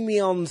see me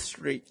on the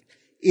street,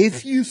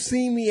 if you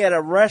see me at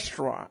a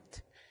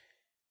restaurant,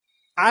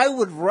 I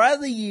would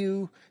rather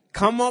you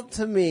come up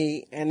to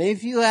me, and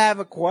if you have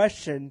a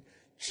question,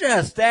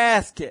 just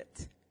ask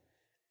it.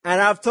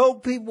 And I've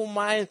told people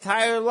my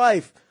entire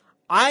life,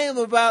 I am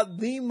about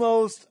the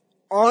most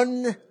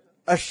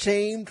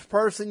unashamed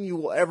person you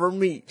will ever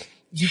meet.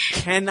 You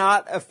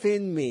cannot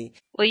offend me.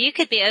 Well, you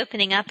could be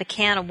opening up a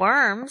can of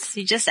worms.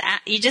 You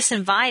just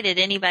invited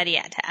anybody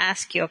to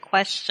ask you a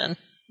question.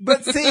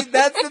 But see,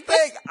 that's the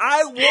thing.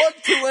 I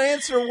want to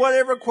answer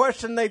whatever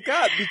question they've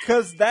got,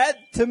 because that,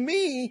 to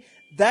me,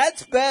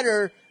 that's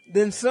better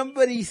than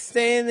somebody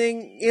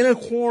standing in a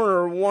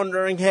corner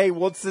wondering, hey,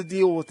 what's the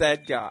deal with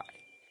that guy?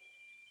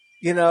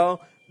 You know,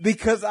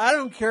 because I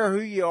don't care who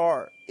you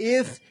are.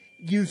 If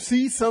you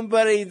see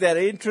somebody that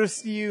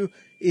interests you,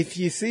 if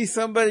you see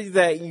somebody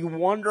that you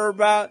wonder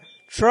about,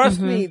 trust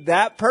me,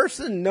 that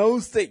person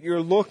knows that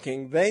you're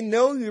looking. They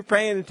know you're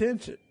paying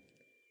attention.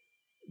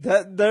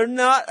 That they're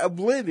not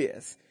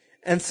oblivious.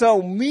 And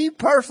so me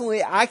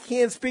personally, I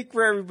can't speak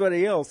for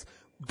everybody else,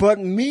 but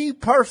me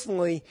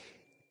personally,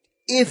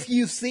 if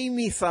you see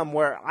me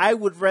somewhere, I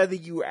would rather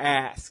you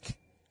ask,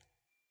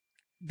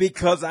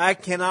 because I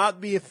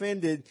cannot be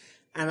offended,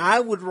 and I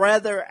would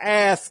rather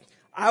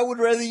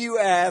you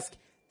ask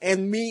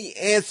and me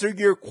answer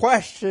your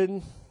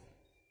question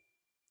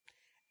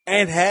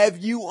and have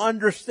you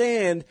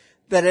understand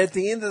that at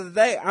the end of the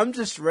day, I'm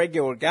just a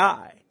regular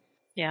guy.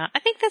 Yeah, I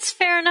think that's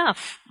fair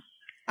enough.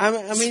 I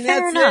mean,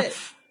 that's it.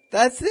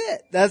 That's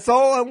it. That's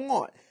all I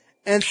want.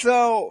 And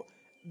so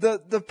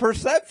the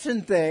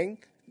perception thing,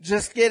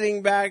 just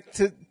getting back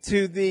to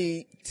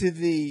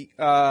the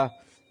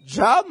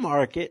job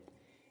market,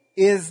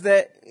 is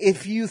that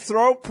if you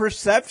throw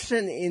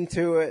perception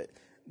into it,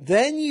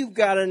 then you've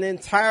got an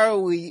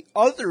entirely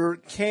other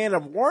can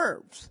of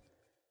worms.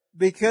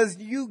 Because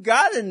you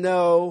gotta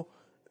know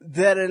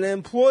that an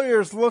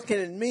employer's looking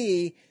at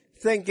me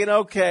thinking,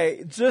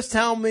 okay, just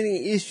how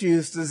many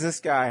issues does this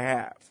guy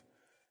have?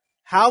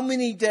 How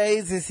many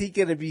days is he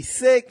gonna be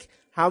sick?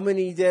 How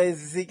many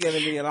days is he gonna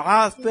be in a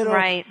hospital?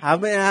 Right.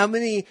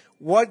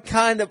 What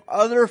kind of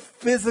other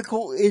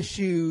physical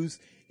issues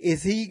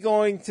is he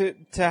going to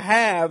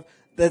have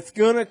that's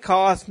gonna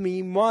cost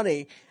me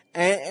money?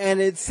 And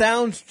it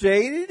sounds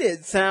jaded,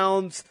 it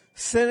sounds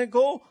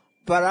cynical,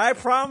 but I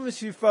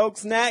promise you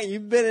folks, Nat,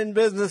 you've been in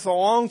business a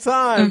long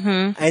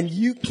time, and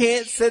you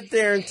can't sit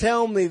there and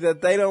tell me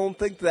that they don't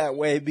think that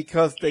way,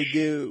 because they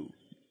do.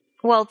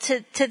 Well,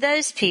 to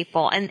those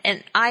people,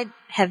 and I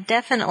have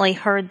definitely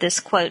heard this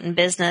quote in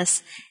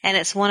business, and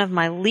it's one of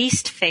my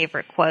least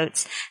favorite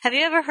quotes. Have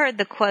you ever heard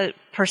the quote,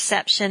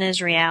 "Perception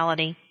is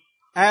reality"?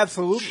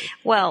 Absolutely.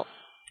 Well,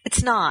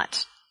 it's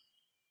not.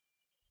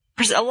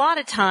 A lot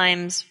of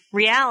times,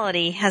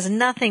 reality has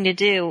nothing to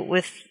do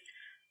with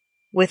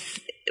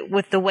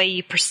the way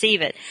you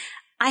perceive it.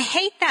 I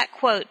hate that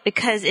quote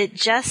because it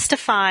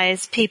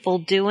justifies people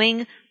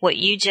doing what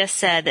you just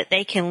said, that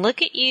they can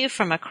look at you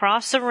from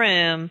across the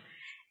room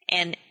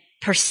and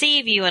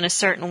perceive you in a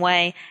certain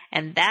way,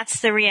 and that's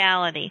the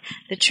reality.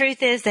 The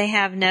truth is they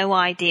have no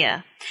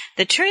idea.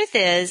 The truth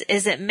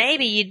is that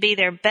maybe you'd be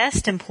their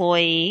best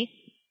employee,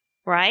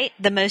 right?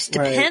 The most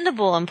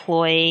dependable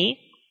employee,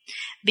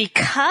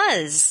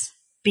 because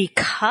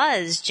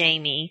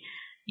Jamie,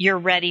 you're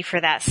ready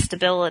for that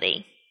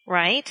stability,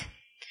 right?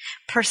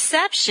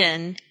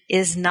 Perception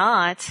is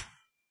not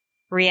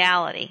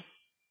reality.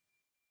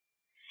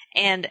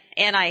 And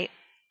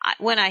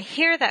when I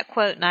hear that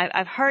quote, and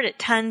I've heard it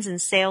tons in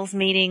sales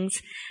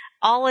meetings,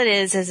 all it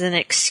is an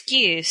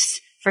excuse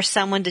for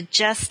someone to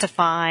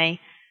justify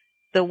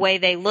the way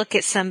they look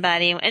at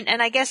somebody.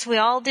 And I guess we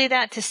all do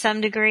that to some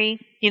degree.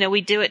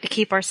 We do it to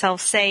keep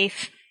ourselves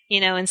safe,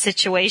 in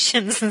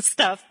situations and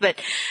stuff. But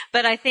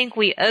I think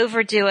we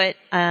overdo it,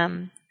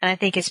 and I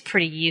think it's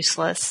pretty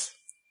useless.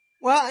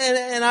 Well,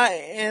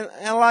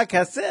 and like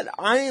I said,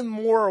 I am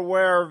more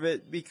aware of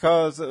it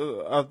because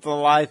of the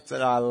life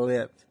that I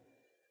lived.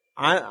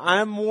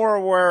 I'm more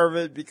aware of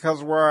it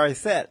because where I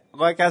sit.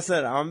 Like I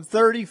said, I'm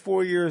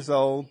 34 years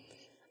old.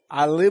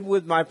 I live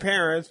with my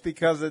parents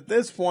because at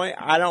this point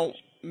I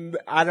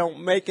don't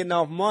make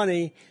enough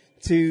money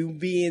to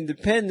be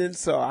independent,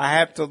 so I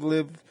have to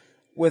live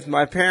with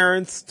my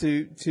parents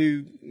to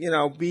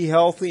be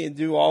healthy and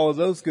do all of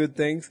those good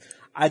things.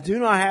 I do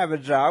not have a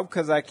job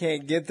because I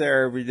can't get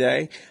there every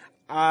day.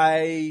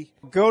 I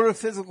go to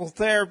physical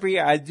therapy.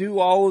 I do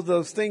all of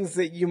those things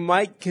that you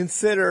might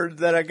consider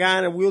that a guy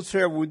in a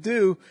wheelchair would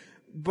do,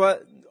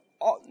 but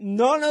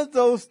none of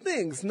those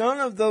things, none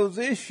of those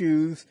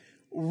issues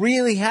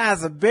really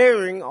has a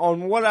bearing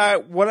on what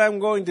I'm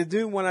going to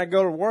do when I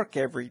go to work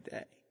every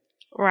day.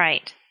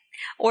 Right.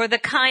 Or the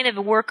kind of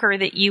worker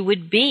that you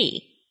would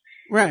be.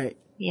 Right.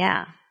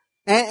 Yeah.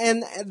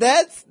 And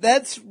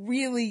that's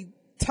really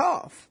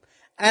tough.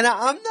 And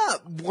I'm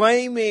not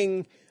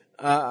blaming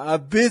a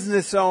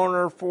business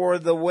owner for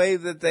the way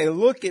that they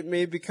look at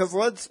me, because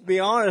let's be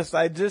honest,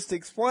 I just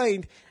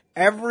explained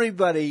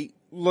everybody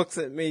looks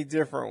at me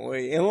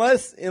differently.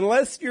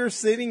 Unless you're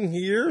sitting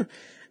here,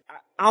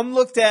 I'm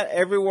looked at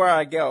everywhere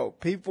I go.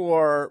 People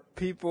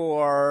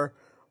are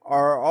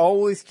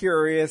always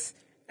curious,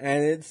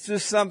 and it's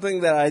just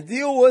something that I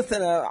deal with,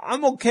 and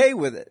I'm okay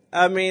with it.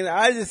 I mean,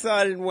 I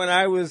decided when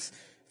I was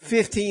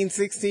 15,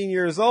 16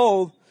 years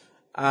old,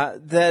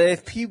 that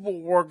if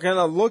people were going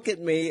to look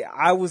at me,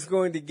 I was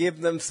going to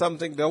give them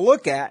something to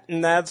look at.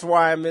 And that's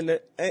why I'm an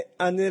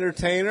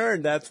entertainer,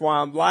 and that's why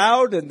I'm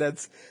loud, and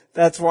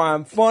that's why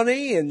I'm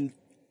funny. And,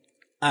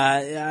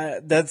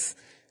 that's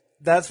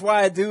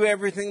why I do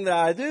everything that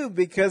I do,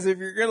 because if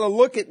you're going to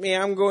look at me,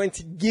 I'm going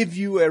to give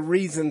you a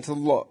reason to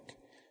look.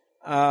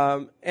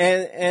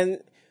 And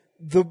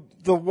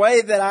the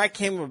way that I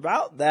came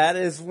about that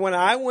is when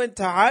I went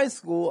to high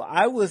school,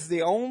 I was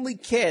the only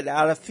kid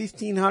out of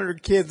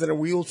 1,500 kids in a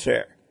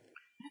wheelchair.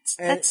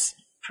 That's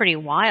pretty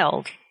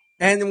wild.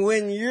 And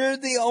when you're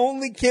the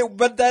only kid,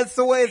 but that's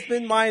the way it's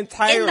been my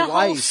entire life. In the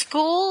whole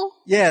school?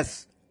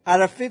 Yes.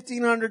 Out of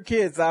 1,500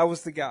 kids, I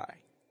was the guy.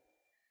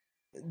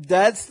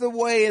 That's the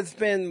way it's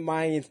been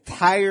my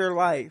entire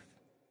life.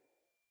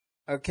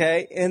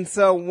 Okay? And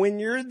so when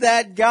you're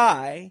that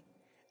guy,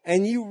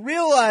 and you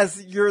realize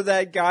that you're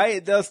that guy,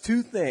 it does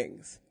two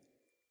things.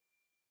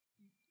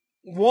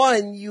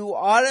 One, you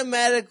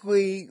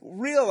automatically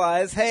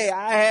realize, hey,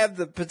 I have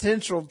the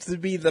potential to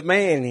be the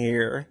man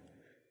here.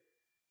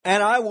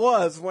 And I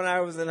was when I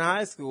was in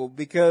high school,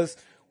 because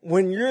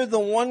when you're the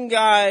one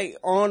guy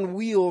on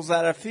wheels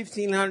out of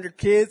 1,500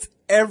 kids,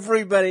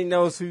 everybody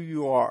knows who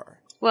you are.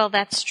 Well,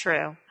 that's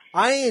true.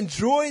 I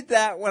enjoyed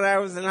that when I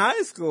was in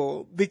high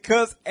school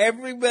because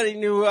everybody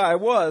knew who I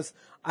was.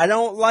 I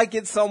don't like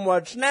it so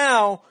much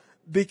now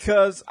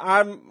because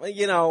I'm,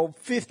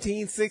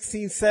 15,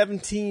 16,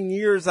 17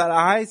 years out of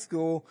high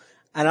school,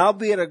 and I'll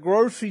be at a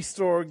grocery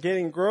store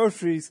getting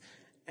groceries,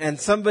 and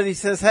somebody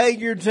says, "Hey,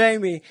 you're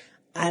Jamie,"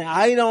 and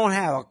I don't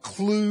have a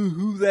clue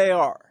who they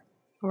are.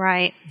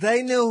 Right.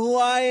 They know who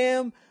I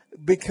am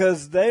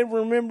because they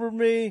remember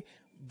me,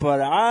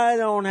 but I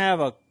don't have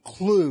a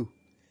clue.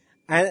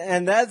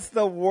 And that's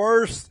the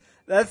worst.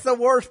 That's the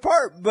worst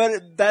part.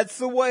 But that's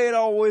the way it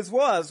always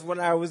was when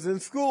I was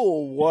in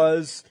school.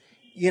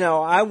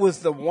 I was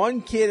the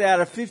one kid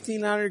out of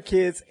 1,500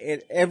 kids,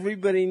 and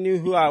everybody knew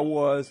who I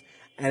was,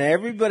 and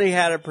everybody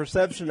had a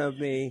perception of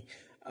me.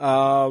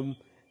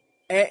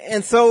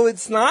 And so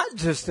it's not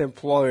just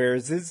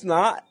employers. It's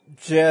not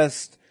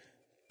just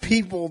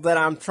people that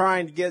I'm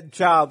trying to get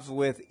jobs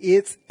with.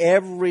 It's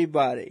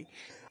everybody.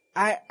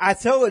 I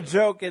tell a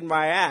joke in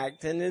my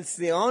act, and it's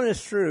the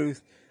honest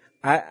truth.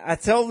 I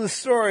tell the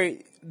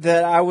story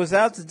that I was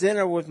out to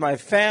dinner with my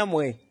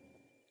family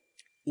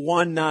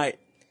one night,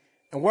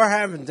 and we're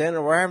having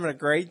dinner. We're having a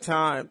great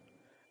time,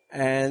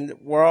 and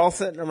we're all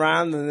sitting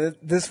around, and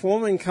this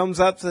woman comes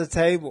up to the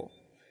table,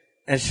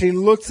 and she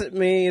looks at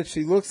me, and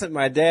she looks at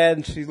my dad,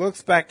 and she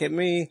looks back at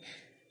me,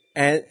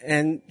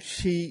 and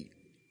she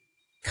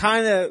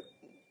kind of,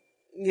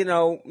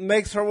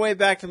 makes her way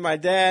back to my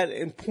dad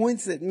and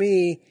points at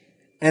me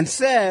and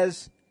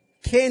says,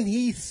 "Can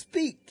he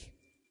speak?"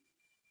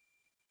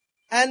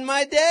 And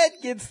my dad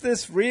gets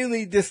this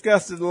really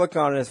disgusted look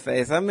on his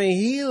face. I mean,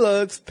 he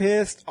looks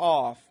pissed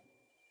off.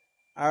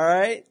 All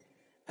right?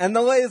 And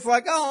the lady's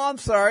like, "Oh, I'm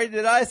sorry.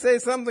 Did I say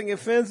something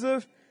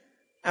offensive?"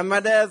 And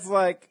my dad's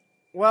like,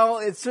 "Well,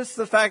 it's just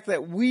the fact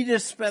that we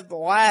just spent the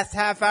last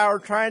half hour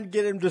trying to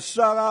get him to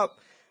shut up,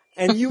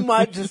 and you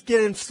might just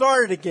get him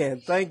started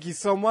again. Thank you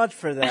so much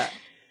for that."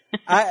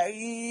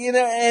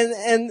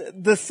 And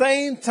the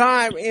same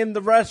time in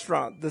the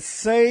restaurant, the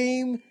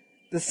same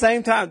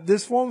time,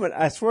 this woman,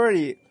 I swear to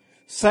you,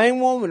 same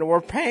woman,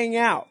 we're paying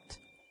out.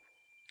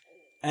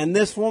 And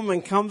this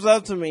woman comes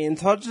up to me and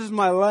touches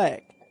my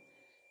leg.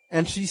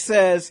 And she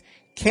says,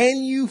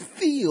 "Can you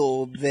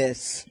feel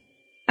this?"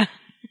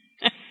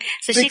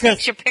 So she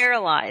thinks you're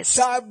paralyzed.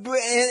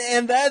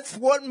 And that's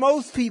what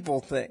most people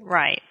think.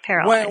 Right,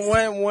 paralyzed.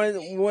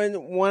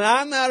 When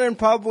I'm out in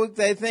public,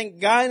 they think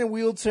guy in a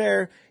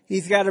wheelchair,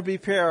 he's got to be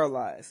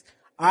paralyzed.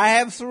 I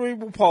have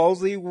cerebral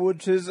palsy,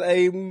 which is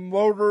a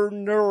motor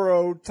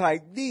neuro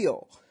type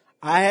deal.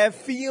 I have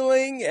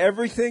feeling,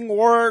 everything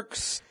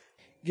works.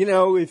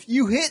 If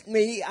you hit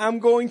me, I'm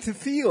going to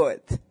feel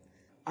it.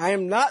 I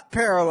am not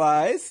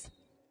paralyzed.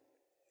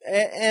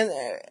 And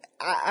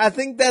I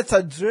think that's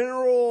a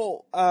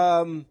general,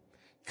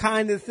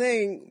 kind of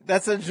thing.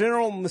 That's a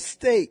general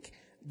mistake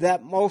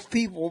that most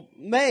people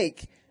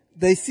make.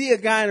 They see a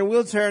guy in a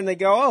wheelchair and they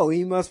go, "Oh,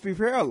 he must be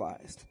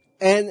paralyzed."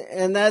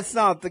 And that's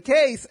not the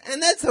case.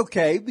 And that's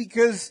okay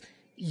because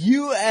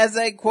you as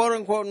a quote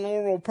unquote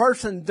normal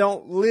person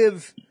don't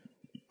live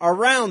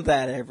around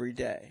that every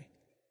day.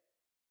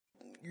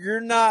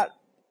 You're not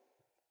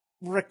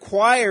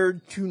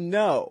required to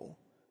know.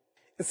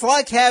 It's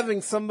like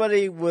having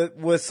somebody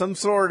with some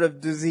sort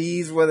of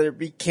disease, whether it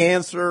be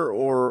cancer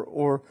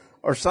or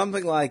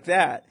something like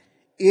that.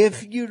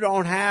 If you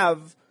don't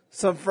have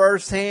some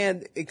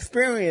firsthand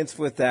experience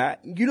with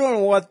that, you don't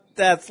know what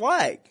that's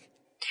like.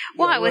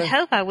 Well, I would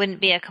hope I wouldn't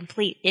be a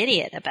complete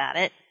idiot about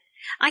it.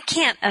 I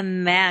can't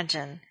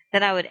imagine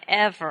that I would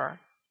ever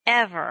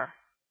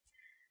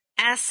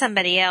ask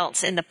somebody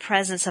else in the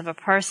presence of a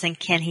person,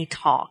 "Can he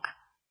talk?"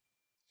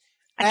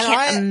 I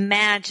can't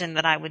imagine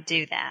that I would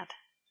do that.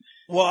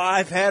 Well,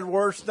 I've had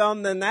worse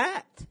done than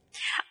that.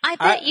 I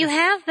bet you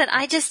have, but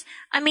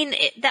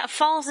that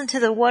falls into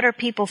the "what are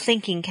people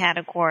thinking"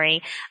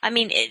 category.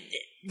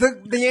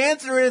 The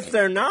answer is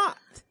they're not.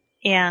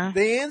 Yeah.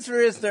 The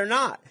answer is they're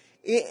not.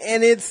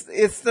 And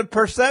it's the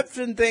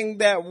perception thing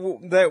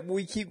that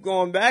we keep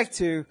going back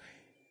to.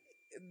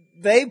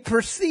 They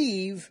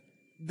perceive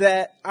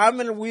that I'm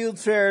in a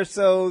wheelchair,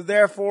 so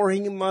therefore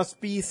he must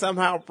be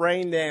somehow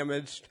brain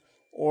damaged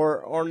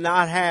or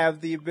not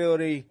have the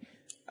ability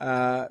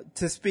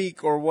to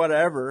speak or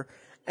whatever.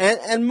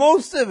 And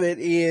most of it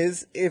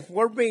is, if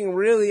we're being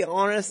really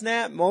honest,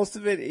 Nat, most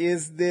of it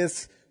is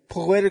this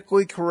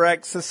politically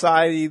correct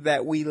society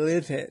that we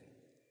live in.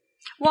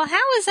 Well,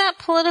 how is that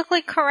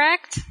politically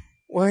correct?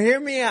 Well, hear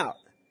me out.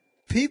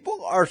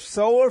 People are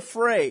so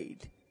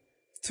afraid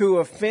to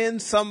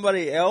offend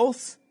somebody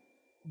else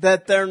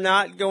that they're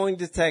not going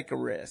to take a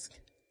risk.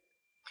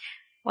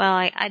 Well,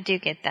 I do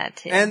get that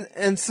too.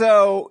 And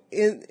so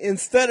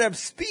instead of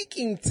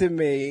speaking to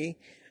me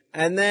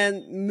and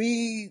then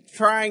me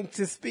trying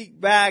to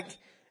speak back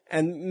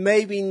and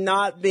maybe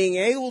not being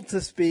able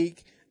to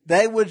speak,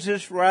 they would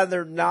just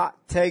rather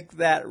not take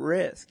that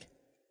risk.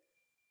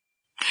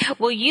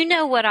 Well, you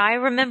know what I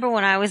remember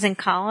when I was in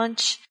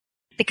college?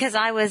 Because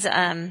I was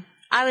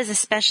a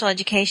special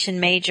education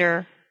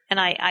major and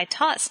I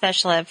taught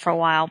special ed for a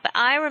while, but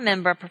I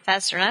remember a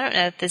professor, and I don't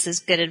know if this is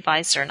good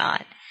advice or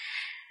not,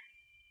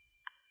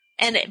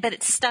 but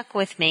it stuck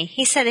with me.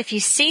 He said, if you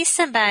see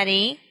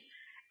somebody,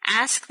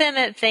 ask them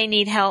if they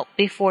need help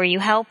before you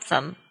help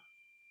them.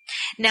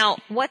 Now,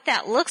 what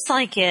that looks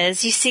like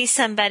is you see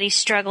somebody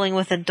struggling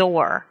with a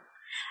door.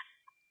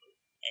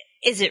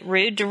 Is it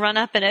rude to run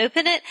up and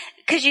open it?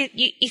 Because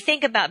you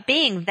think about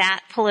being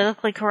that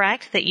politically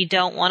correct that you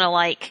don't want to,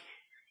 like,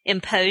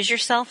 impose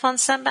yourself on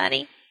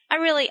somebody. I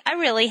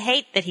really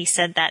hate that he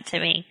said that to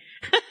me.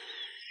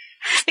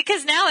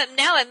 Because now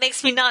it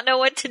makes me not know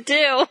what to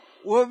do.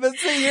 Well, but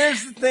see,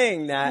 here's the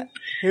thing, Nat.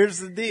 Here's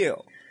the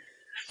deal.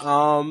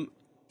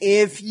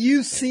 If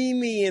you see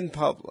me in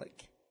public,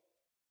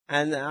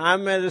 and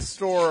I'm at a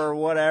store or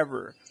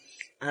whatever,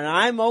 and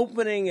I'm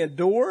opening a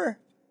door,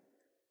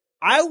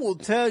 I will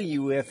tell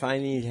you if I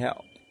need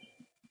help.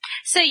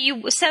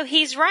 So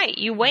he's right.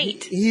 You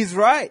wait. He's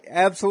right.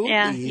 Absolutely.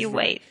 Yeah, you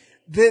wait.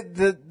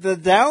 The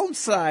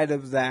downside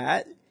of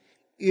that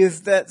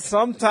is that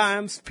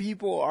sometimes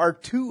people are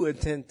too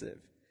attentive,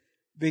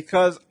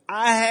 because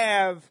I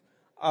have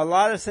a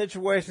lot of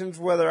situations,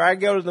 whether I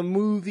go to the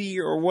movie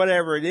or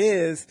whatever it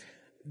is,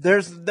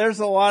 there's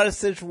a lot of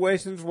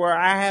situations where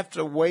I have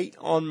to wait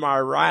on my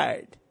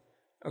ride,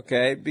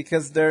 okay,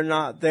 because they're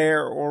not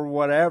there or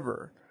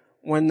whatever.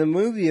 When the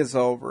movie is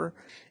over,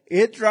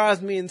 it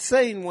drives me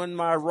insane when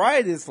my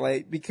ride is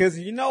late, because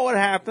you know what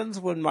happens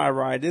when my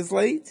ride is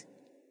late?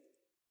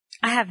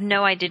 I have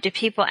no idea. Do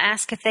people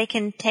ask if they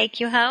can take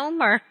you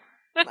home, or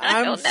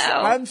I don't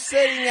know. I'm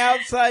sitting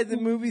outside the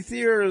movie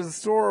theater or the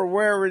store or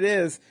wherever it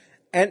is,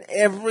 and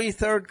every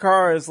third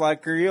car is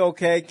like, "Are you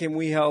okay? Can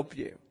we help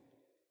you?"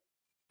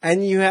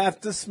 And you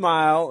have to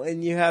smile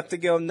and you have to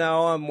go,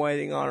 "No, I'm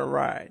waiting on a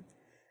ride."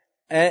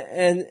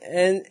 And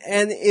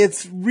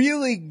it's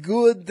really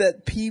good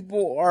that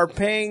people are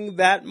paying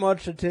that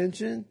much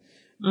attention,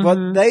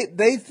 but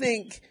they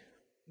think,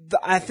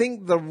 I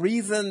think the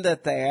reason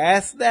that they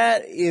ask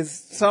that is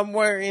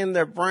somewhere in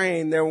their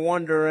brain they're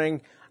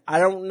wondering, I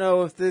don't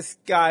know if this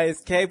guy is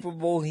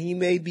capable. He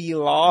may be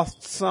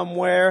lost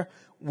somewhere.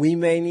 We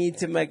may need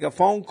to make a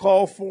phone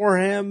call for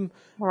him.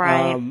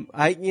 Right.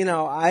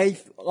 I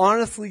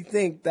honestly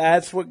think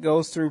that's what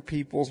goes through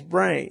people's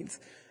brains.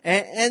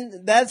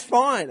 And that's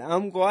fine.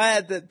 I'm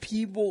glad that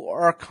people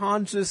are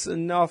conscious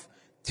enough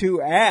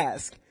to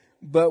ask.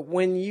 But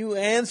when you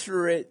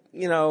answer it,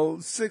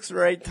 6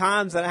 or 8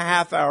 times in a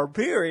half-hour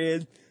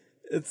period,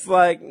 it's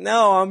like,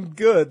 no, I'm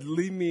good.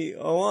 Leave me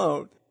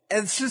alone.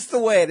 And it's just the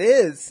way it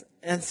is.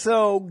 And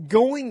so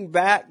going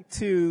back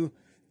to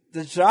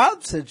the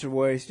job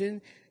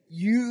situation,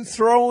 you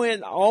throw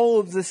in all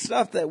of the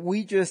stuff that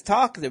we just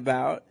talked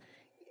about,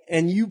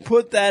 and you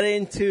put that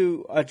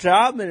into a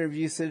job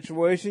interview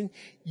situation,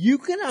 you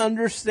can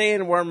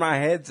understand where my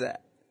head's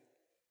at.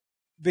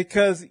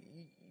 Because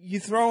you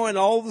throw in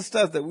all the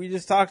stuff that we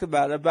just talked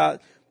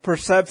about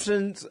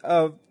perceptions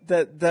of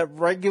that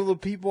regular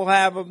people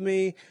have of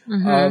me,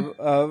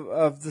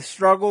 of the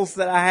struggles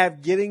that I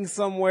have getting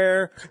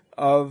somewhere,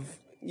 of,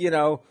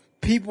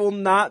 people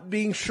not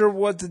being sure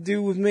what to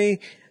do with me.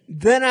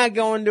 Then I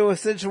go into a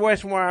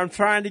situation where I'm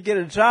trying to get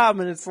a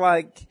job, and it's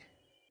like,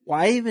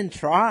 why even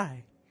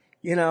try?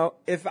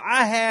 If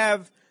I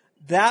have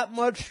that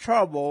much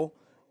trouble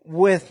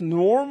with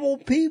normal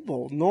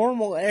people,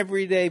 normal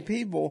everyday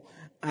people,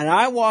 and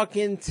I walk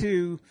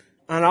into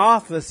an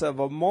office of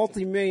a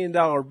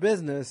multi-million-dollar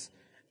business,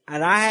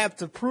 and I have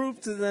to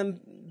prove to them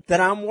that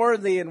I'm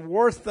worthy and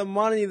worth the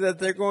money that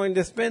they're going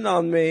to spend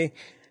on me,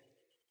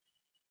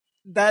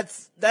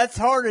 that's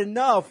hard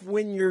enough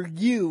when you're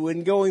you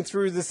and going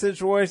through the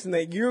situation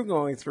that you're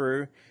going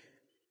through.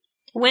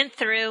 Went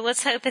through.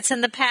 Let's hope it's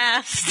in the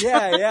past.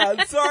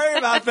 Yeah. Sorry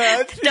about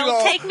that.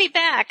 Don't take me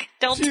back.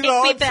 Don't take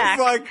me back.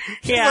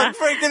 She's like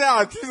freaking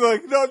out. She's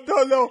like,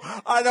 no.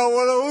 I don't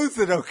want to lose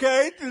it.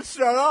 Okay, just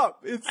shut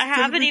up. I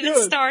haven't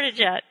even started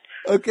yet.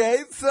 Okay,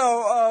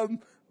 so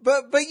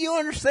but you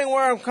understand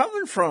where I'm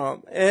coming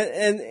from,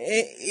 and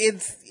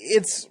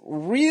it's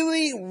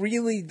really,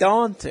 really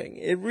daunting.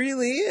 It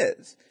really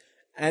is.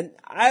 And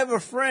I have a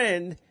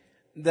friend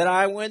that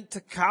I went to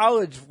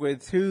college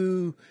with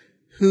who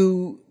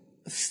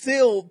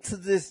still to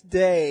this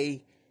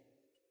day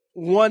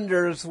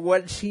wonders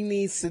what she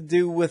needs to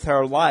do with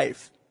her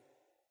life.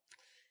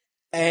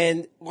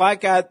 And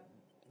like I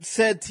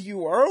said to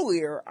you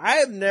earlier, I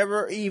have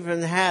never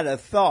even had a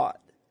thought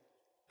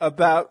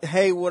about,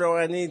 hey, what do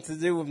I need to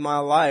do with my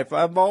life?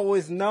 I've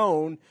always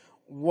known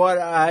what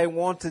I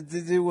wanted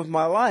to do with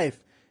my life.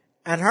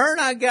 And her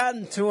and I got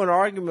into an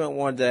argument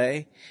one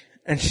day,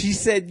 and she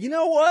said, you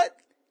know what?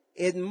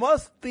 It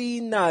must be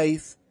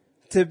nice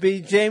to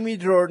be Jamie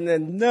Jordan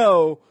and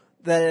know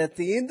that at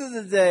the end of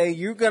the day,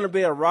 you're going to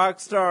be a rock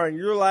star and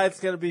your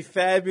life's going to be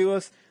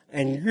fabulous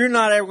and you're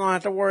not ever going to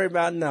have to worry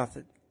about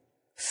nothing.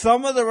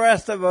 Some of the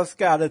rest of us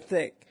got to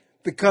think,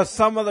 because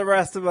some of the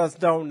rest of us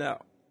don't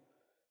know.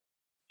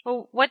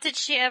 Well, what did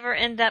she ever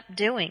end up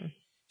doing?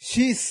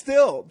 She's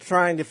still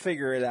trying to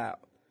figure it out.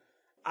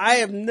 I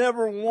have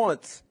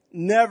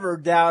never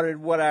doubted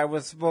what I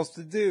was supposed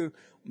to do.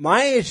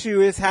 My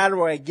issue is, how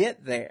do I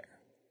get there?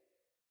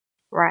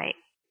 Right.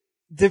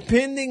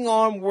 depending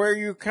on where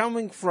you're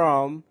coming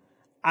from,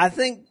 I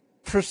think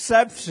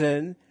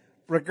perception,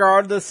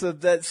 regardless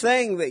of that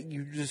saying that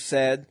you just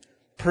said,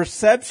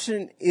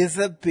 perception is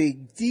a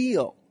big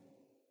deal.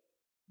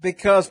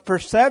 Because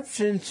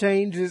perception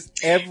changes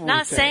everything.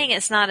 Not saying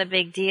it's not a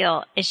big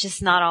deal. It's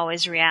just not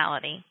always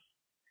reality.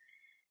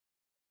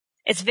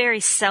 It's very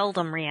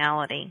seldom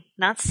reality.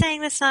 Not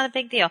saying that's not a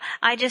big deal.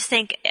 I just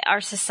think our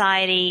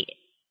society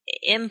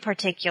in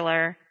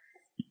particular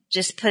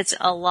just puts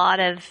a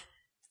lot of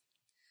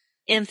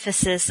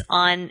emphasis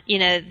on,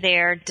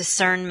 their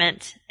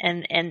discernment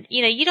and,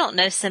 you don't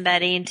know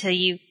somebody until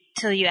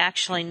you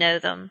actually know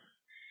them.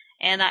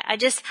 And I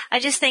just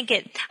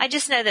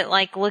know that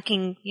like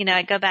looking,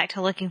 I go back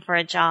to looking for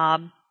a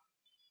job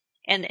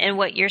and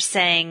what you're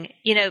saying,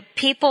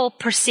 people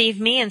perceive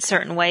me in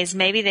certain ways.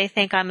 Maybe they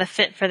think I'm a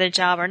fit for the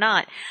job or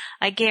not.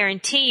 I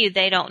guarantee you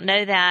they don't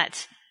know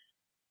that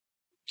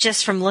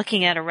just from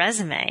looking at a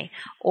resume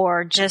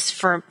or just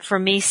for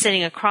me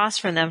sitting across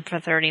from them for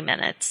 30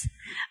 minutes.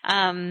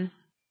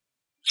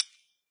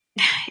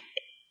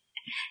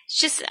 It's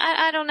just,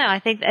 I don't know. I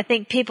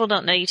think people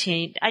don't know you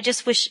too. I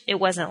just wish it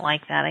wasn't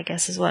like that, I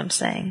guess is what I'm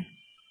saying.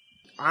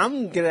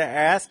 I'm going to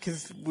ask,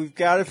 because we've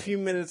got a few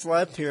minutes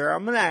left here.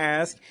 I'm going to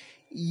ask,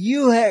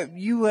 you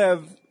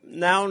have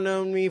now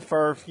known me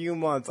for a few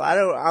months.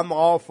 I'm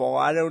awful.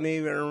 I don't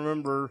even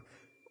remember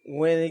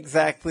when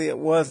exactly it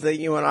was that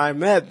you and I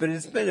met, but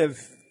it's been a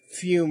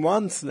few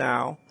months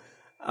now.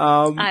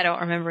 I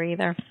don't remember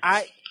either.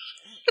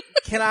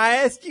 Can I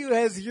ask you,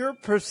 has your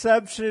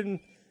perception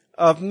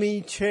of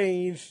me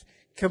changed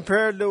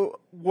compared to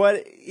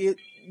what it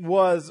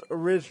was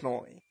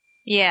originally?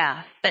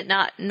 Yeah, but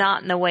not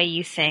in the way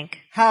you think.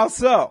 How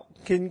so?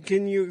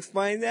 Can you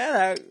explain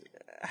that?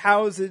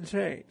 How has it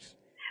changed?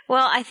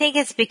 Well, I think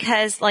it's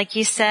because, like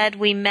you said,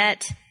 we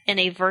met in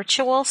a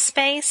virtual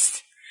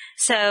space.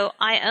 So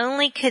I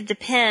only could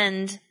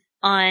depend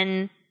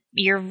on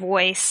your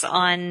voice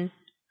I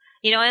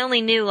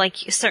only knew like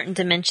certain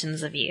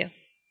dimensions of you.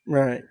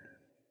 Right.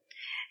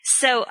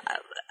 So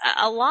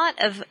a lot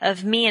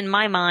of me in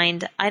my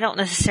mind, I don't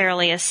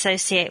necessarily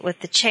associate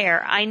with the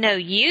chair. I know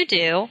you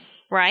do,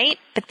 right?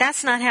 But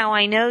that's not how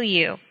I know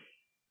you.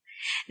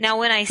 Now,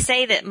 when I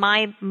say that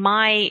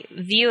my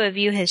view of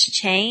you has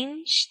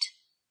changed,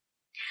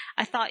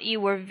 I thought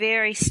you were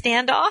very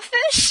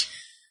standoffish.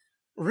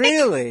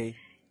 Really?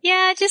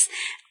 Yeah, just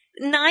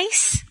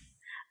nice,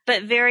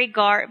 but very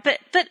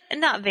but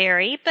not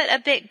very, but a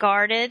bit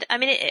guarded. I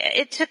mean,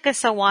 it took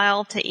us a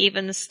while to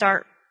even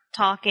start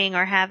talking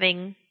or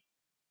having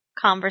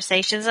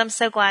conversations. I'm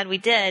so glad we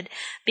did,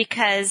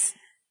 because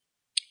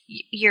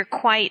you're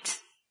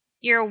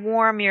a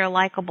warm, you're a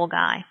likable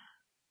guy.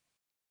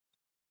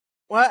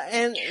 Well,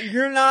 and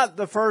you're not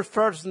the first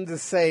person to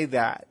say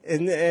that.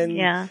 And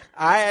yeah.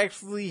 I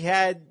actually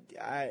had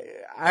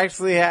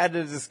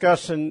a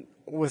discussion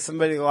with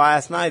somebody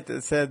last night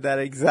that said that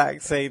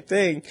exact same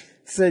thing.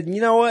 Said,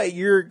 you know what?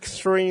 You're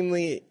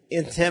extremely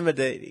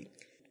intimidating.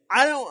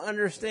 I don't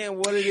understand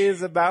what it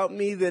is about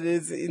me that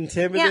is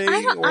intimidating.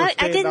 Yeah,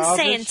 I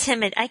didn't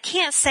say I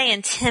can't say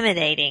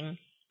intimidating.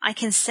 I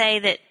can say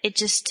that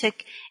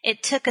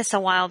it took us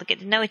a while to get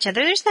to know each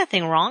other. There's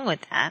nothing wrong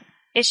with that.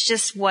 It's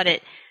just what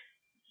it,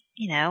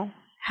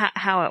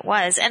 how it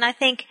was. And I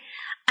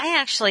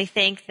actually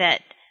think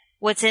that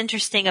what's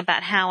interesting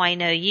about how I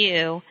know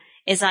you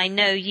is I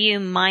know you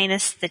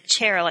minus the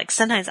chair. Like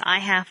sometimes I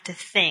have to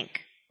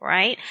think,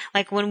 right?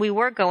 Like when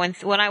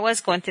I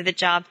was going through the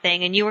job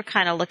thing and you were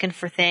kind of looking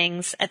for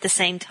things at the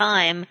same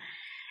time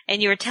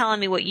and you were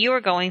telling me what you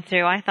were going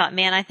through, I thought,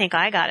 man, I think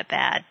I got it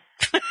bad.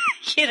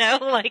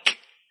 Like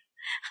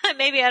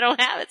maybe I don't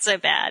have it so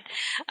bad.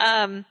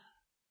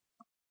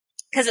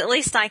 'Cause at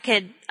least I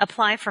could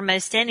apply for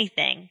most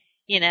anything,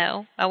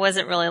 I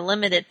wasn't really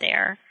limited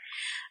there.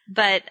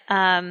 But,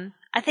 I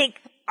think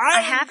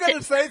I'm going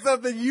to say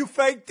something. You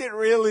faked it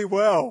really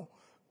well.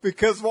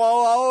 Because while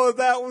all of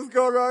that was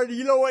going on,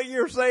 you know what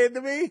you're saying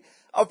to me?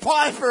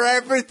 Apply for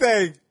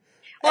everything.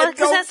 Well, and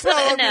don't that's tell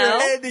what, them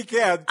you're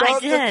handicapped. I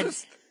did.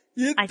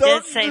 I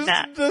did say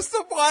that. Just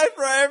apply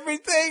for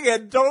everything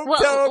and don't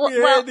tell them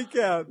you're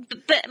handicapped.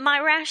 But my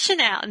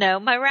rationale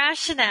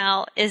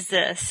is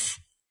this.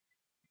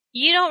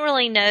 You don't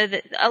really know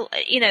that,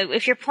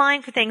 if you're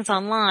applying for things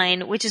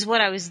online, which is what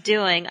I was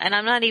doing, and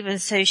I'm not even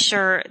so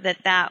sure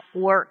that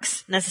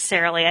works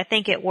necessarily. I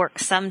think it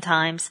works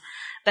sometimes,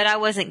 but I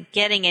wasn't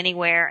getting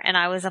anywhere and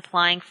I was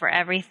applying for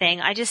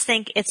everything. I just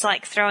think it's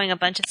like throwing a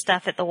bunch of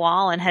stuff at the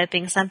wall and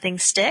hoping something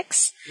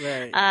sticks.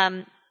 Right.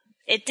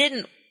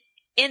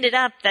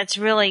 That's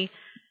really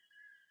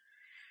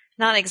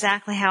not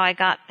exactly how I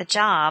got the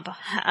job.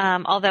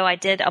 Although I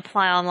did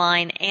apply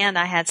online and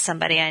I had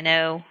somebody I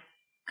know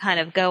kind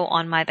of go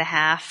on my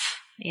behalf,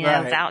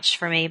 right. Vouch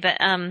for me. But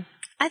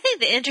I think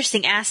the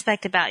interesting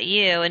aspect about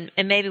you,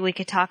 and maybe we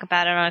could talk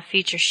about it on a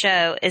future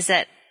show, is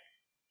that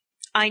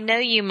I know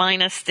you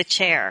minus the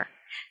chair.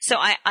 So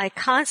I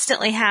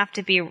constantly have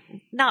to be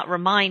not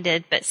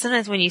reminded, but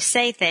sometimes when you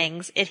say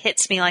things, it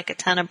hits me like a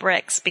ton of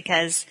bricks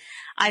because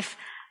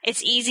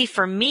it's easy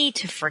for me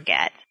to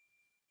forget.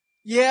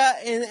 Yeah,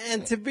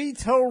 and to be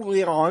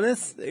totally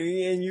honest,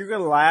 and you're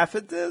gonna laugh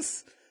at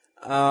this,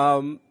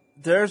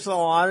 there's a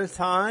lot of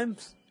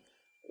times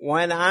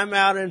when I'm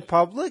out in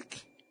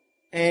public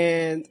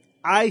and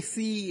I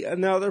see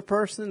another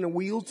person in a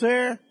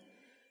wheelchair,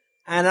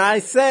 and I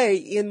say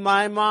in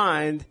my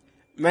mind,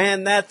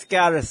 man, that's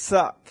gotta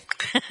suck.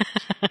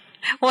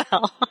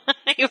 Well,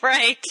 you're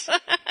right.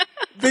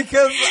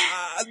 Because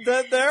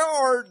there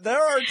are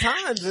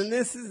times, and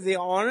this is the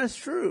honest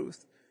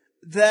truth,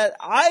 that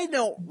I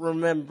don't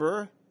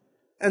remember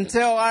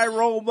until I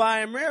roll by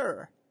a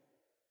mirror.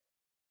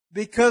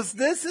 Because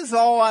this is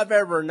all I've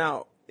ever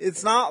known.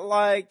 It's not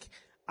like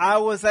I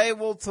was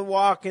able to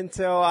walk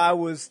until I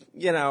was,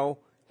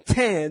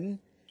 10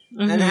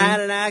 and had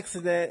an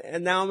accident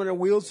and now I'm in a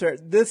wheelchair.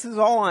 This is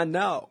all I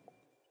know.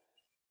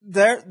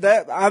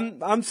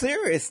 I'm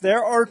serious.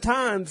 There are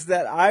times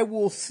that I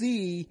will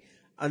see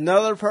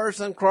another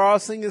person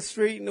crossing the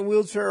street in a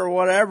wheelchair or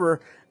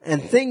whatever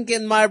and think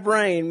in my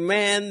brain,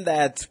 man,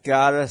 that's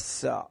gotta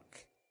suck.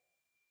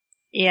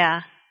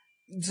 Yeah.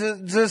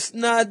 Just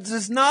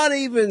not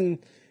even,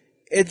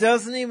 it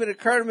doesn't even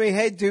occur to me,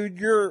 hey dude,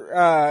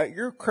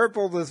 you're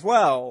crippled as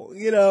well,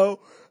 you're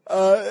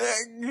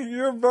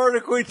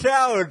vertically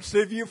challenged.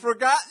 Have you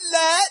forgotten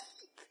that?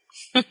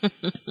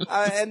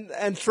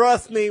 And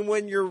trust me,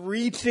 when you're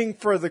reaching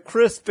for the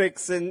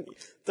Crispix and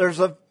there's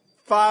a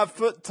 5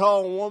 foot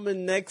tall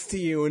woman next to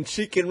you and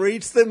she can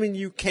reach them and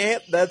you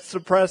can't, that's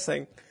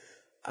depressing.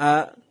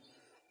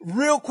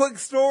 Real quick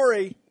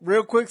story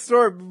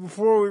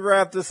before we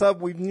wrap this up.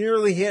 We've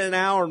nearly hit an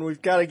hour and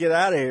we've got to get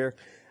out of here.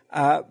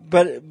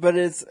 But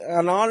it's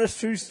an honest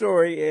true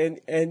story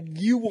and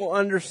you will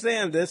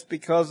understand this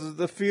because of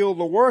the field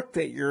of work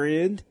that you're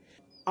in.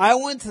 I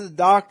went to the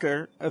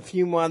doctor a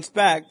few months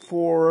back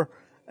for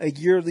a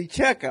yearly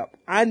checkup.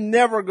 I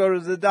never go to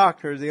the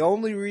doctor. The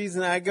only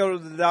reason I go to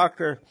the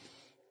doctor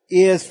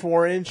is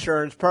for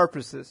insurance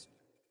purposes.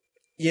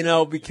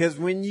 Because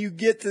when you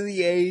get to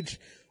the age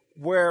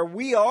where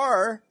we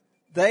are,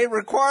 they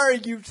require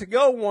you to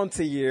go once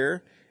a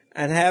year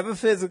and have a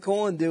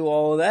physical and do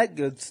all of that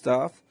good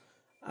stuff,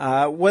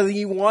 whether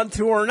you want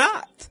to or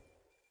not.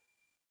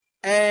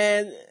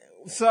 And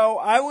so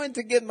I went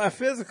to get my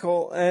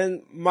physical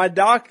and my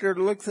doctor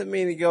looks at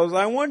me and he goes,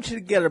 I want you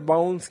to get a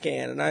bone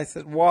scan. And I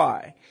said,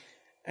 why?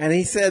 And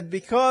he said,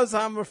 because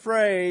I'm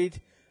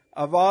afraid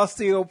of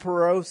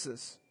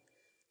osteoporosis.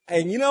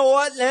 And you know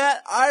what,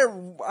 Nat?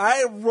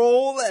 I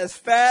rolled as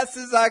fast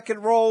as I could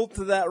roll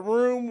to that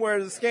room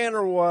where the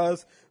scanner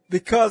was,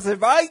 because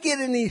if I get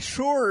any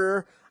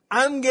shorter,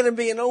 I'm going to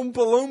be an Oompa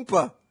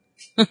Loompa.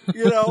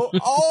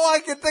 All I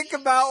could think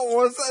about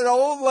was an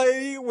old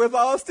lady with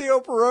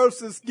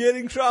osteoporosis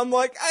getting shot. I'm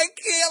like, I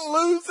can't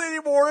lose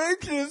any more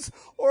inches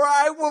or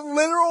I will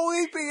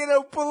literally be an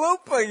Oompa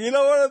Loompa. You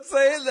know what I'm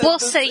saying? Well,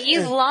 so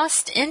you've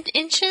lost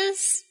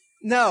inches?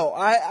 No,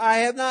 I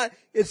have not.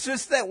 It's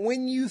just that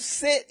when you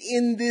sit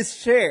in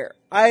this chair,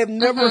 I have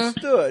never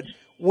stood.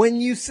 When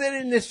you sit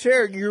in this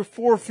chair, you're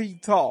 4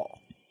 feet tall.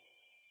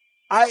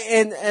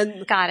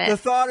 And Got it. The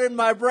thought in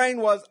my brain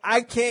was,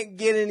 I can't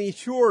get any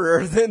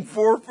shorter than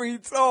 4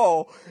 feet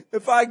tall.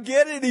 If I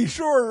get any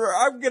shorter,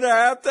 I'm gonna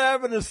have to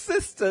have an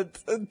assistant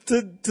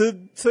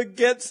to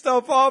get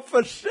stuff off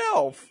a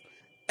shelf.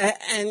 And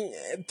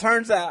it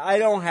turns out I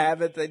don't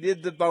have it. They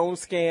did the bone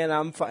scan.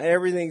 I'm fine.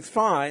 Everything's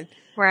fine.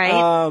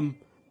 Right.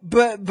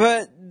 But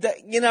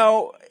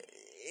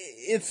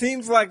it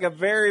seems like a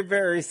very,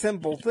 very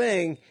simple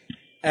thing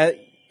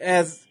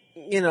as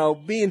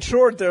being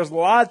short. There's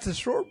lots of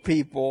short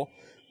people,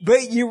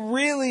 but you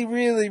really,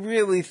 really,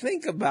 really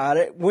think about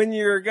it when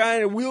you're a guy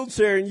in a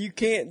wheelchair and you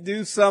can't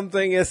do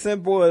something as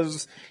simple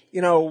as,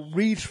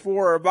 reach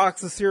for a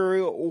box of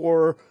cereal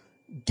or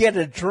get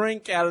a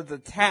drink out of the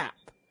tap.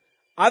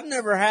 I've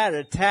never had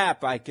a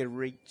tap I could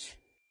reach.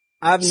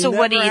 So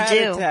what do you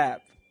do? A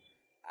tap.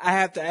 I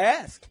have to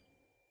ask.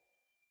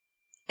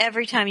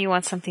 Every time you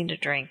want something to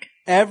drink.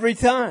 Every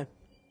time.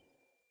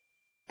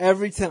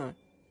 Every time.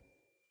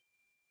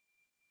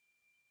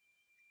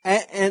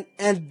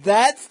 And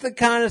that's the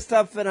kind of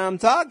stuff that I'm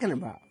talking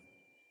about.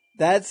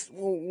 That's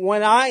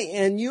when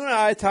you and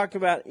I talk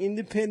about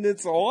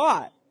independence a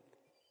lot.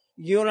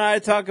 You and I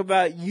talk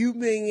about you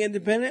being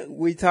independent.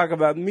 We talk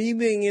about me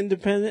being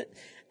independent.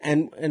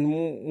 And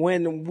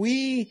when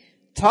we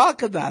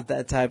talk about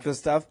that type of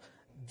stuff,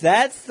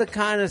 that's the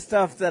kind of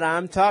stuff that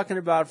I'm talking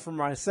about for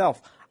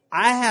myself.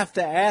 I have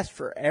to ask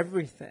for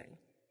everything.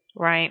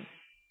 Right.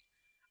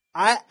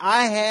 I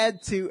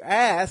had to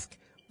ask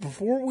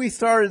before we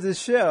started the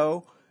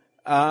show,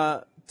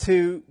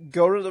 to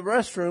go to the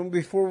restroom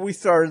before we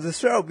started the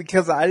show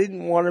because I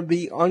didn't want to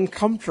be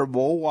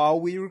uncomfortable while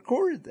we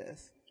recorded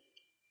this.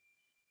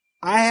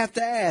 I have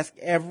to ask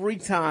every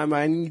time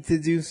I need to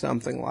do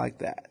something like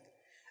that.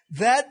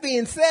 That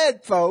being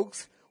said,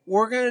 folks,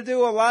 we're going to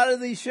do a lot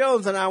of these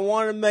shows and I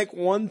want to make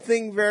one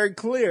thing very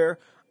clear.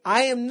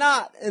 I am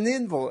not an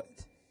invalid.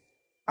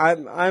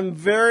 I'm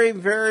very,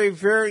 very,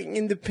 very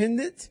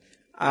independent.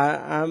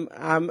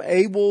 I'm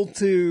able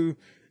to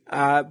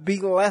be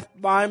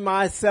left by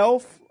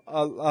myself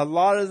a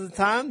lot of the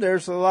time,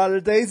 there's a lot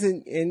of days,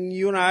 and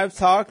you and I have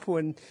talked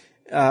when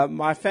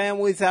my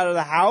family's out of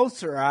the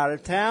house or out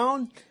of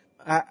town,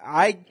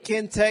 I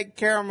can take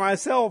care of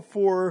myself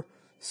for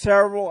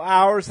several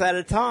hours at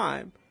a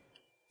time.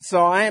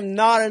 So I am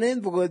not an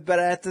invalid, but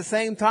at the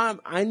same time,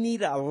 I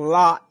need a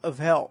lot of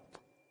help.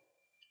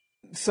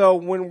 So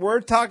when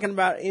we're talking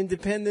about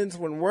independence,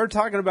 when we're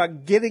talking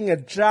about getting a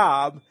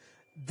job,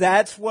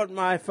 that's what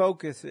my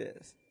focus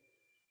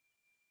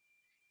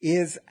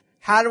is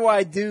how do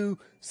I do,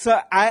 so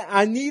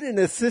I need an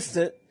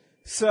assistant.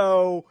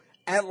 So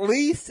at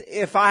least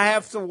if I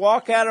have to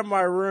walk out of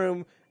my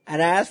room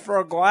and ask for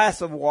a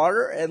glass of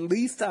water, at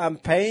least I'm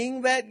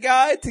paying that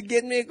guy to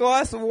get me a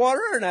glass of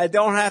water and I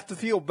don't have to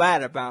feel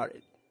bad about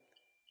it.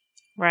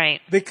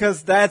 Right.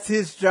 Because that's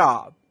his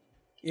job.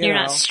 You're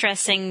not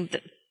stressing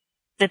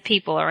the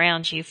people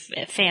around you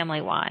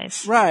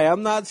family-wise. Right.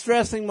 I'm not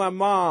stressing my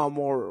mom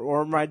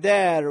or my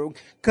dad,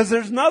 because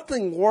there's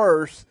nothing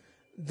worse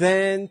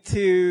than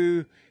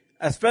to,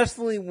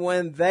 especially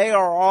when they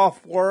are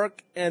off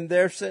work and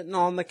they're sitting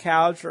on the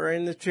couch or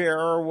in the chair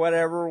or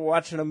whatever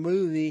watching a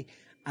movie,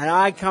 and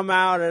I come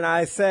out and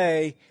I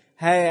say,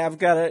 hey, I've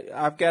got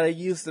to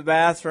use the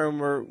bathroom,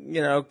 or,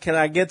 can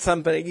I get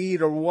something to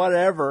eat or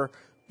whatever,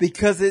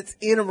 because it's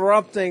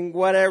interrupting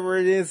whatever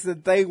it is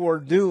that they were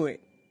doing.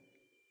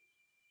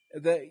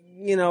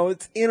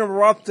 It's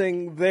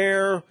interrupting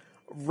their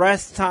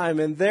rest time,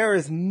 and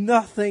there's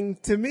nothing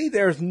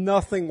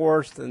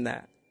worse than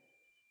that.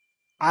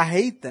 I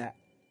hate that.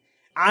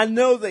 I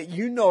know that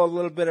you know a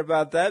little bit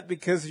about that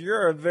because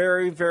you're a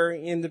very,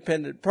 very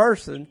independent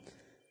person.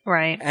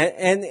 Right.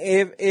 And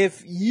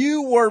if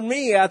you were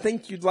me, I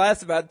think you'd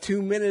last about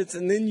 2 minutes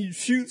and then you'd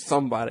shoot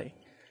somebody.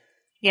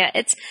 Yeah,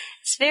 it's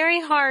very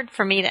hard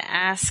for me to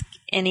ask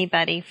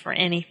anybody for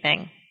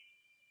anything.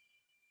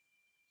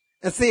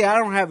 And see, I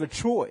don't have a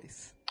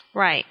choice.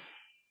 Right.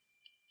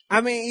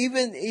 I mean,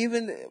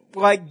 even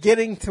like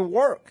getting to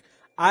work.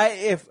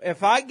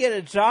 If I get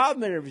a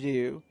job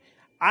interview,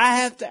 I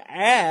have to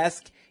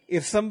ask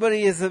if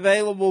somebody is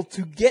available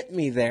to get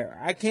me there.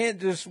 I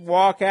can't just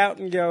walk out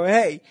and go,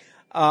 hey,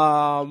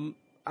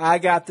 I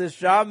got this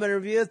job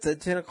interview. It's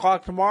at 10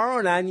 o'clock tomorrow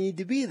and I need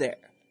to be there.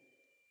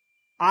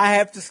 I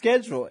have to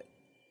schedule it.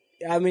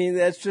 I mean,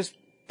 that's just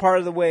part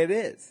of the way it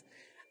is.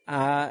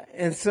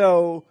 And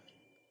so,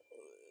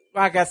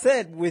 like I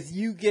said, with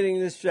you getting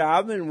this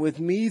job and with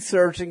me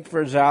searching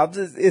for jobs,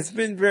 it's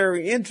been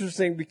very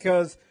interesting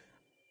because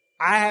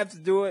I have to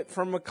do it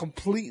from a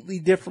completely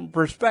different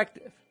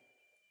perspective.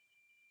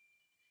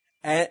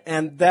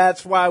 And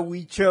that's why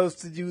we chose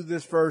to do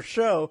this first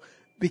show,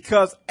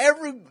 because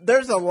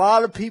there's a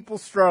lot of people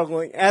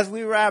struggling. As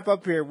we wrap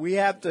up here, we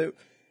have to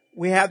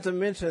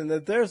mention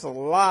that there's a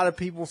lot of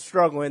people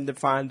struggling to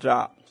find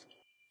jobs.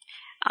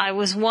 I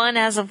was one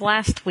as of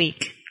last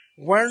week.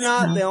 We're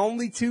not the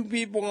only two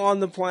people on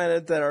the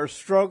planet that are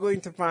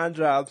struggling to find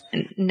jobs.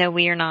 No,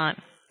 we are not.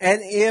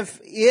 And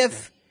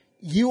if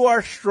you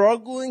are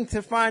struggling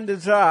to find a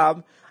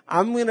job,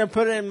 I'm going to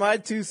put in my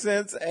 2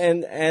 cents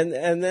and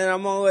then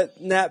I'm going to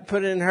let Nat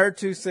put in her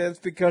 2 cents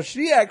because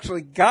she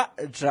actually got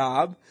a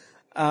job.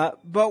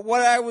 But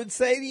what I would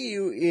say to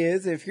you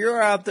is, if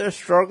you're out there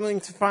struggling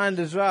to find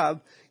a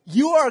job,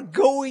 you are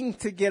going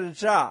to get a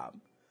job.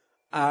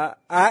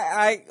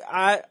 I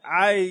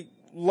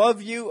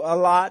love you a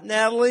lot,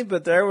 Natalie,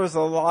 but there was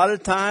a lot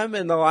of time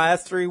in the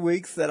last 3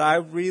 weeks that I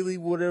really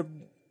would have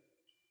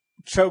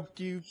choked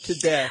you to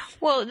death.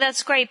 Well,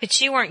 that's great, but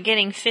you weren't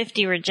getting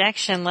 50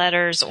 rejection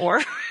letters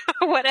or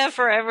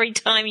whatever every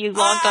time you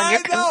logged on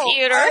your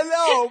computer. I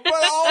know, but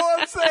all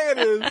I'm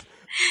saying is...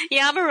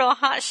 Yeah, I'm a real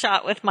hot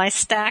shot with my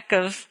stack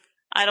of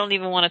I don't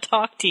even want to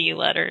talk to you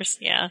letters.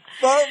 Yeah.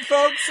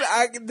 Folks,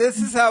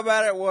 this is how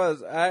bad it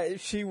was.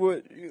 She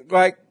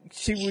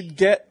would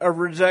get a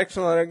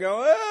rejection letter and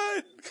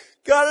go,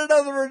 got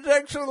another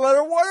rejection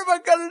letter. What am I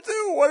going to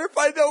do? What if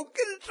I don't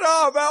get a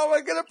job? How am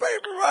I going to pay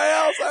for my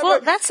house?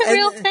 Well, that's a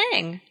real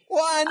thing.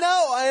 Well, I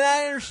know, and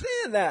I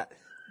understand that.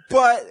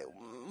 But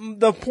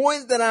the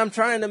point that I'm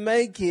trying to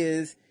make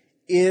is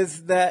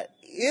that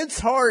it's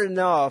hard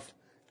enough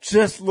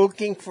just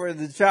looking for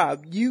the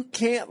job. You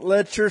can't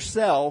let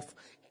yourself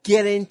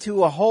get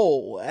into a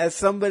hole as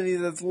somebody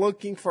that's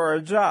looking for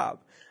a job.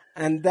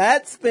 And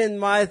that's been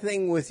my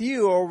thing with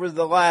you over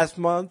the last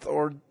month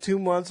or 2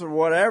 months or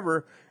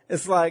whatever.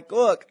 It's like,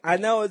 look, I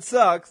know it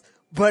sucks,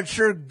 but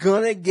you're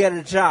gonna get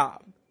a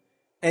job.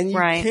 And you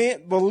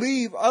can't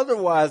believe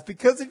otherwise,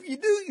 because if you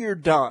do, you're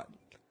done.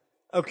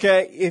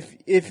 Okay?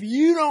 If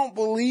you don't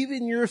believe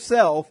in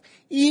yourself,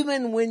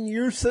 even when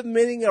you're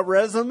submitting a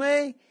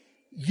resume,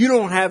 you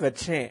don't have a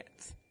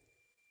chance.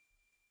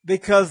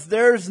 Because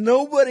there's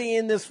nobody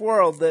in this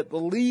world that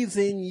believes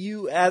in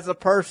you as a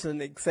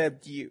person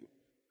except you.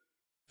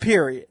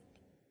 Period.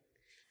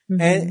 Mm-hmm.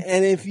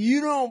 And if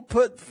you don't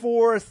put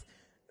forth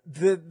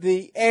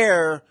the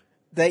air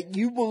that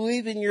you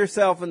believe in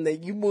yourself and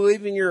that you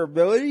believe in your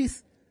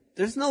abilities,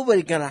 there's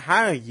nobody gonna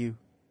hire you.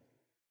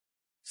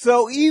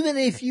 So even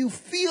if you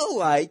feel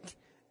like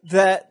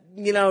that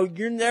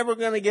you're never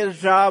going to get a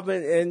job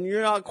and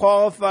you're not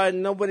qualified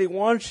and nobody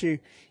wants you,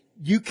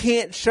 you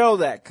can't show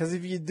that. Because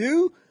if you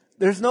do,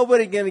 there's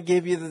nobody going to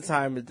give you the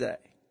time of day.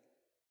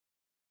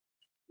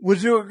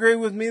 Would you agree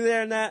with me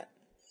there, Nat?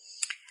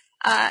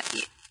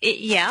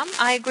 Yeah,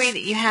 I agree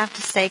that you have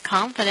to stay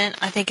confident.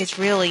 I think it's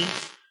really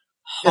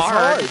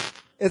hard.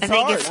 It's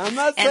hard. I'm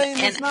not saying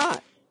it's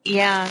not.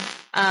 Yeah.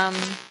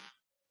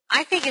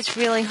 I think it's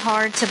really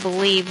hard to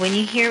believe when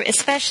you hear,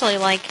 especially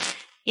like,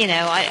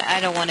 I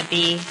don't want to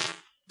be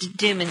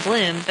doom and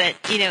gloom, but,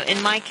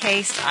 in my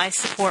case, I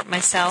support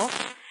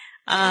myself.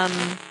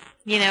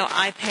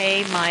 I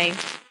pay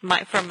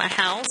for my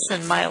house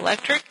and my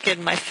electric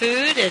and my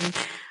food, and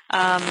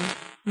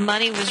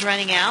money was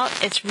running out.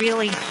 It's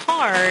really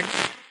hard.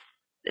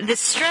 The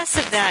stress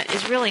of that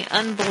is really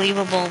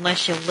unbelievable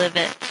unless you live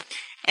it.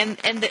 And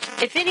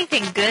if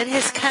anything good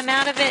has come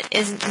out of it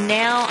is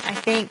now I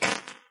think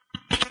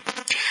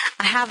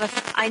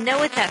I know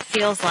what that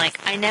feels like.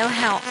 I know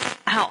how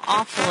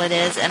awful it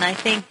is, and I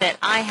think that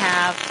I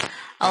have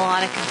a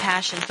lot of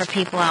compassion for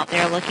people out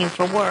there looking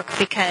for work,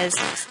 because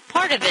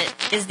part of it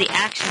is the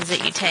actions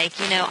that you take.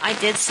 I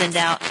did send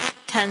out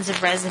tons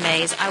of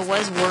resumes. I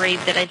was worried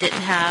that I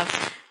didn't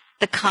have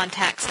the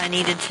contacts I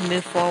needed to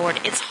move forward.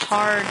 It's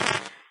hard.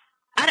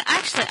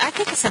 I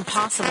think it's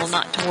impossible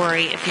not to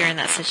worry if you're in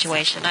that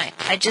situation.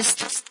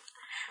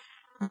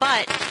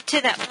 But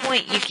to that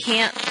point, you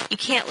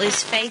can't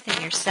lose faith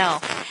in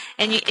yourself.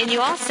 And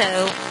you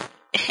also,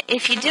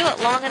 if you do it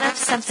long enough,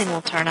 something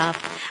will turn up.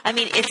 I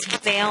mean, it's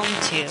bound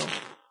to.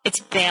 It's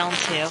bound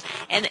to.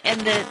 And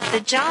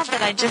the job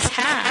that I just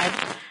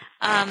had,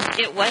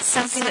 it was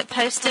something that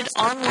posted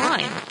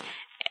online.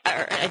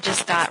 Or I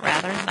just got,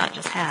 rather, not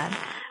just had.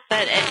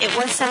 But it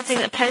was something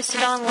that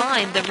posted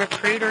online. The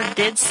recruiter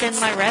did send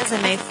my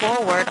resume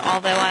forward,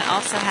 although I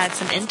also had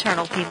some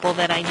internal people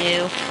that I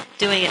knew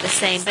doing it the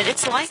same. But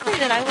it's likely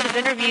that I would have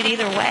interviewed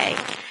either way.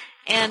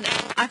 And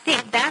I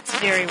think that's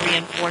very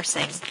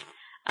reinforcing.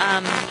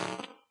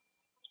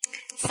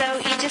 So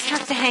you just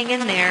have to hang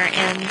in there.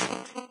 And,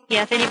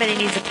 yeah, if anybody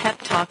needs a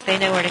pep talk, they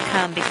know where to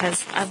come,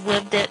 because I've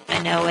lived it.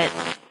 I know it.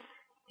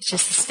 It's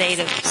just the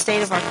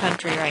state of our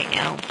country right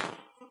now.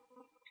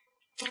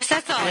 So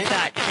that's all I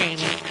got,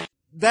 Jamie.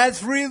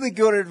 That's really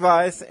good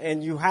advice,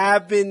 and you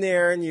have been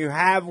there and you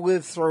have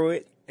lived through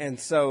it. And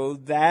so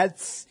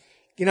that's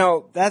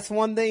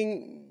one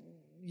thing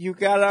you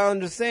gotta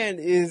understand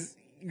is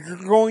you're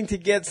going to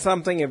get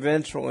something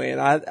eventually.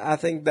 And I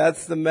think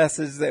that's the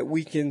message that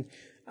we can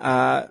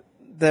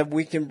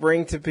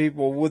bring to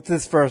people with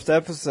this first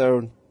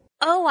episode.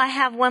 Oh, I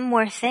have one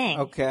more thing.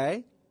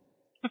 Okay.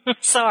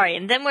 Sorry,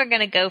 and then we're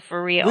going to go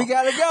for real. We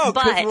got to go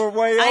because we're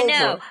way over. I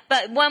know,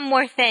 but one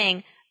more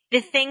thing. The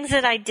things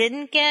that I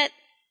didn't get,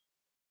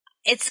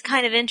 it's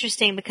kind of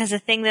interesting because the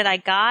thing that I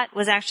got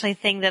was actually a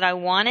thing that I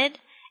wanted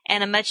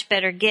and a much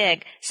better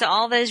gig. So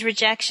all those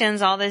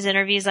rejections, all those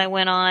interviews I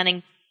went on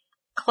and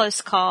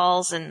close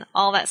calls and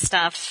all that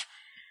stuff,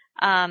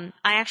 I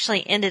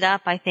actually ended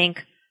up, I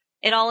think,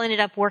 it all ended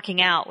up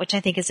working out, which I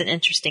think is an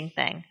interesting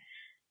thing.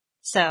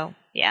 So,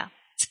 yeah.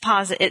 It's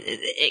positive.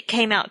 It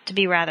came out to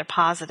be rather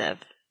positive.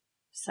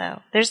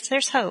 So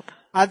there's hope.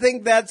 I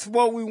think that's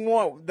what we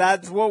want.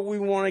 That's what we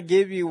want to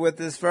give you with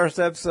this first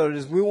episode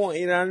is we want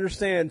you to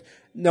understand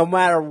no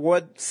matter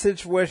what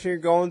situation you're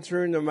going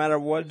through, no matter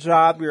what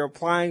job you're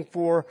applying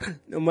for,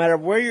 no matter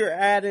where you're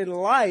at in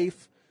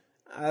life,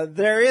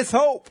 there is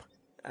hope.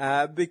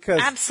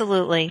 Because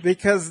absolutely.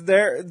 Because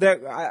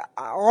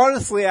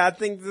honestly, I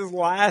think this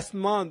last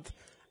month,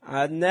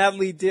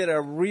 Natalie did a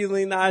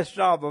really nice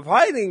job of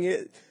hiding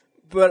it.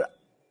 But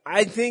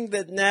I think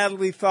that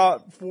Natalie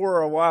thought for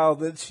a while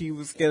that she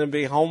was going to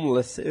be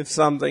homeless if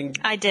something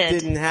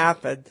didn't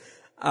happen.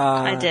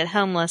 I did.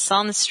 Homeless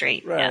on the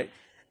street. Right.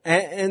 Yeah.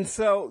 And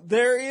so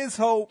there is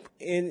hope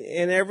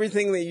in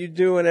everything that you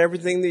do and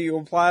everything that you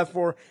apply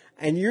for.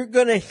 And you're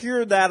going to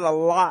hear that a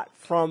lot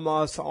from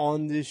us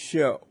on this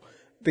show.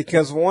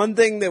 Because one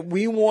thing that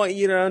we want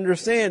you to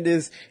understand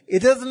is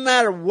it doesn't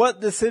matter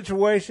what the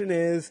situation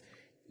is.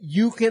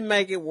 You can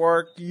make it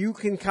work, you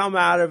can come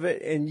out of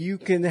it, and you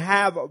can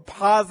have a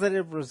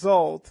positive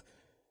result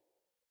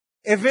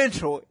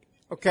eventually,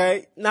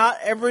 okay? Not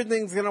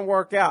everything's going to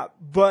work out,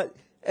 but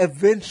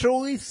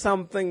eventually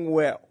something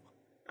will.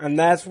 And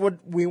that's what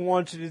we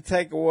want you to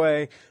take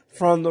away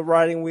from the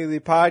Writing Wheelie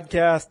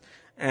podcast.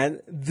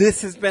 And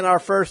this has been our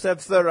first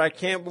episode. I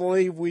can't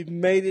believe we've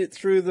made it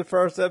through the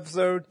first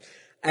episode.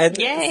 And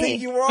see,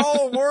 you were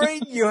all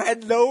worried. You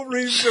had no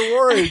reason to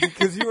worry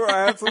because you were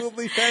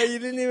absolutely fast. You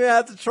didn't even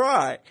have to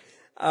try.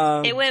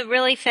 It went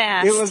really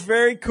fast. It was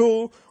very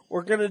cool.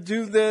 We're going to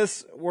do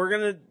this. We're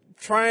going to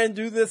try and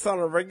do this on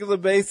a regular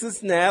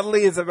basis.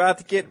 Natalie is about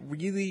to get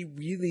really,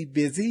 really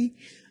busy.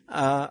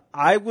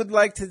 I would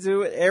like to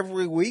do it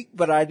every week,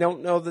 but I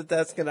don't know that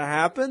that's going to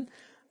happen.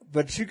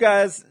 But you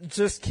guys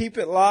just keep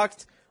it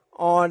locked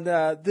on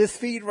this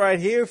feed right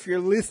here. If you're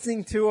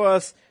listening to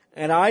us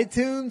on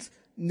iTunes,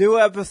 new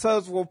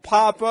episodes will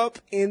pop up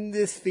in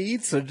this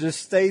feed, so just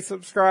stay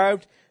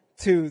subscribed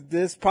to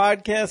this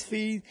podcast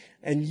feed,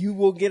 and you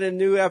will get a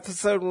new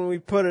episode when we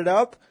put it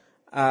up.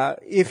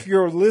 If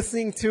you're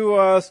listening to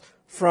us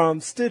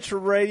from Stitcher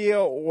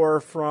Radio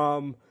or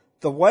from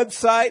the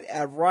website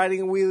at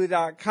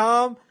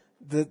writingawheelie.com,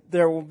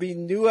 there will be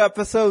new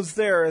episodes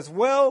there as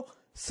well.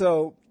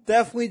 So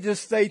definitely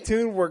just stay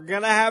tuned. We're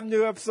going to have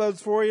new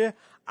episodes for you.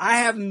 I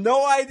have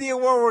no idea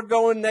where we're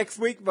going next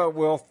week, but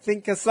we'll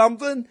think of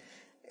something.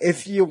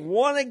 If you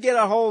want to get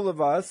a hold of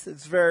us,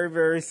 it's very,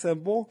 very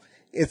simple.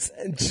 It's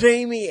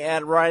Jamie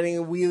at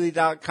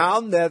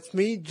writingawheelie.com. That's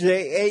me,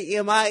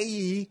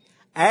 Jamie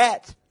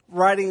at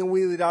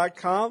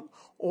writingawheelie.com,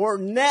 or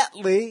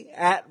Natalie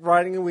at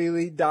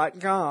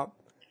writingawheelie.com.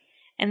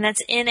 And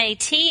that's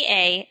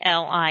Natalie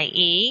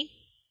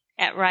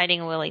at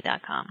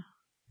writingawheelie.com.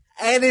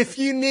 And if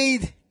you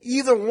need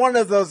either one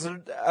of those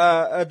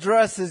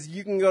addresses,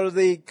 you can go to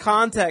the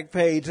contact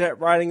page at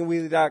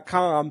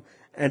writingawheelie.com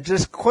and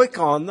just click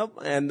on them,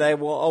 and they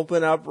will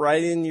open up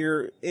right in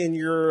your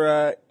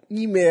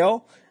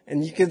email,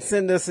 and you can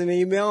send us an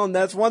email. And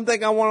that's one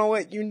thing I want to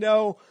let you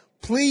know.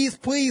 Please,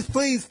 please,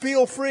 please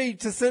feel free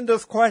to send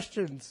us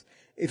questions.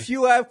 If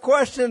you have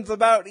questions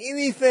about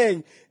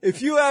anything,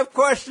 if you have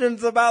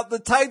questions about the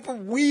type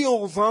of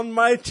wheels on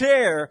my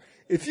chair,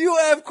 if you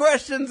have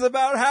questions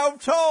about how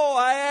tall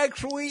I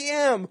actually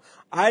am,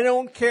 I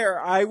don't care.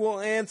 I will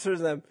answer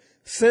them.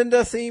 Send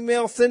us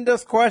email, send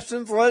us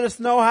questions, let us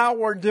know how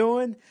we're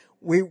doing.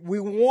 We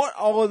want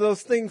all of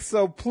those things,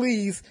 so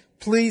please,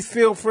 please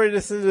feel free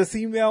to send us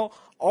email.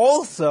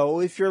 Also,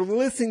 if you're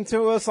listening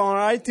to us on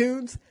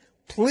iTunes,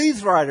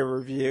 please write a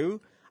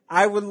review.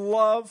 I would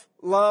love,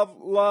 love,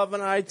 love an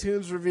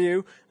iTunes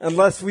review,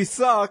 unless we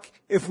suck.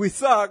 If we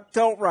suck,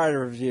 don't write a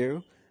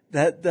review.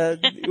 Only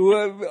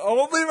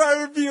write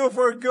a review if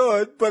we're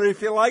good, but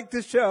if you like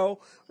the show,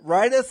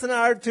 write us an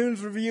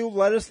iTunes review,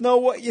 let us know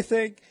what you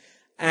think,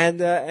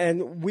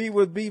 and we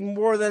would be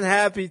more than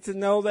happy to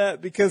know that,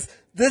 because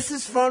this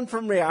is fun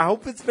for me. I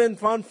hope it's been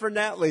fun for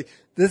Natalie.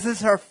 This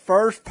is her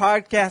first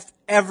podcast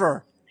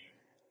ever.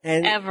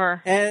 And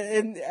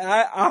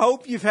I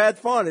hope you've had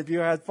fun. Have you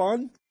had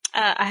fun?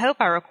 I hope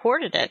I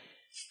recorded it.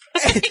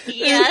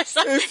 Yes.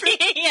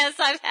 Yes,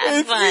 I've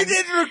had fun. If you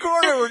didn't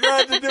record it, we're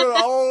going to have to do it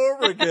all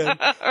over again.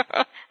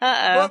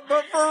 Uh-oh.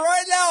 But for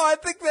right now, I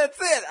think that's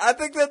it. I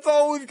think that's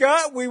all we've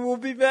got. We will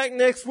be back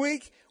next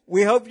week.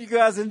 We hope you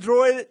guys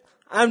enjoyed it.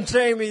 I'm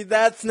Jamie.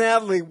 That's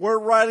Natalie. We're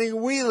Writing a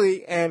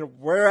Wheelie, and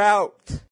we're out.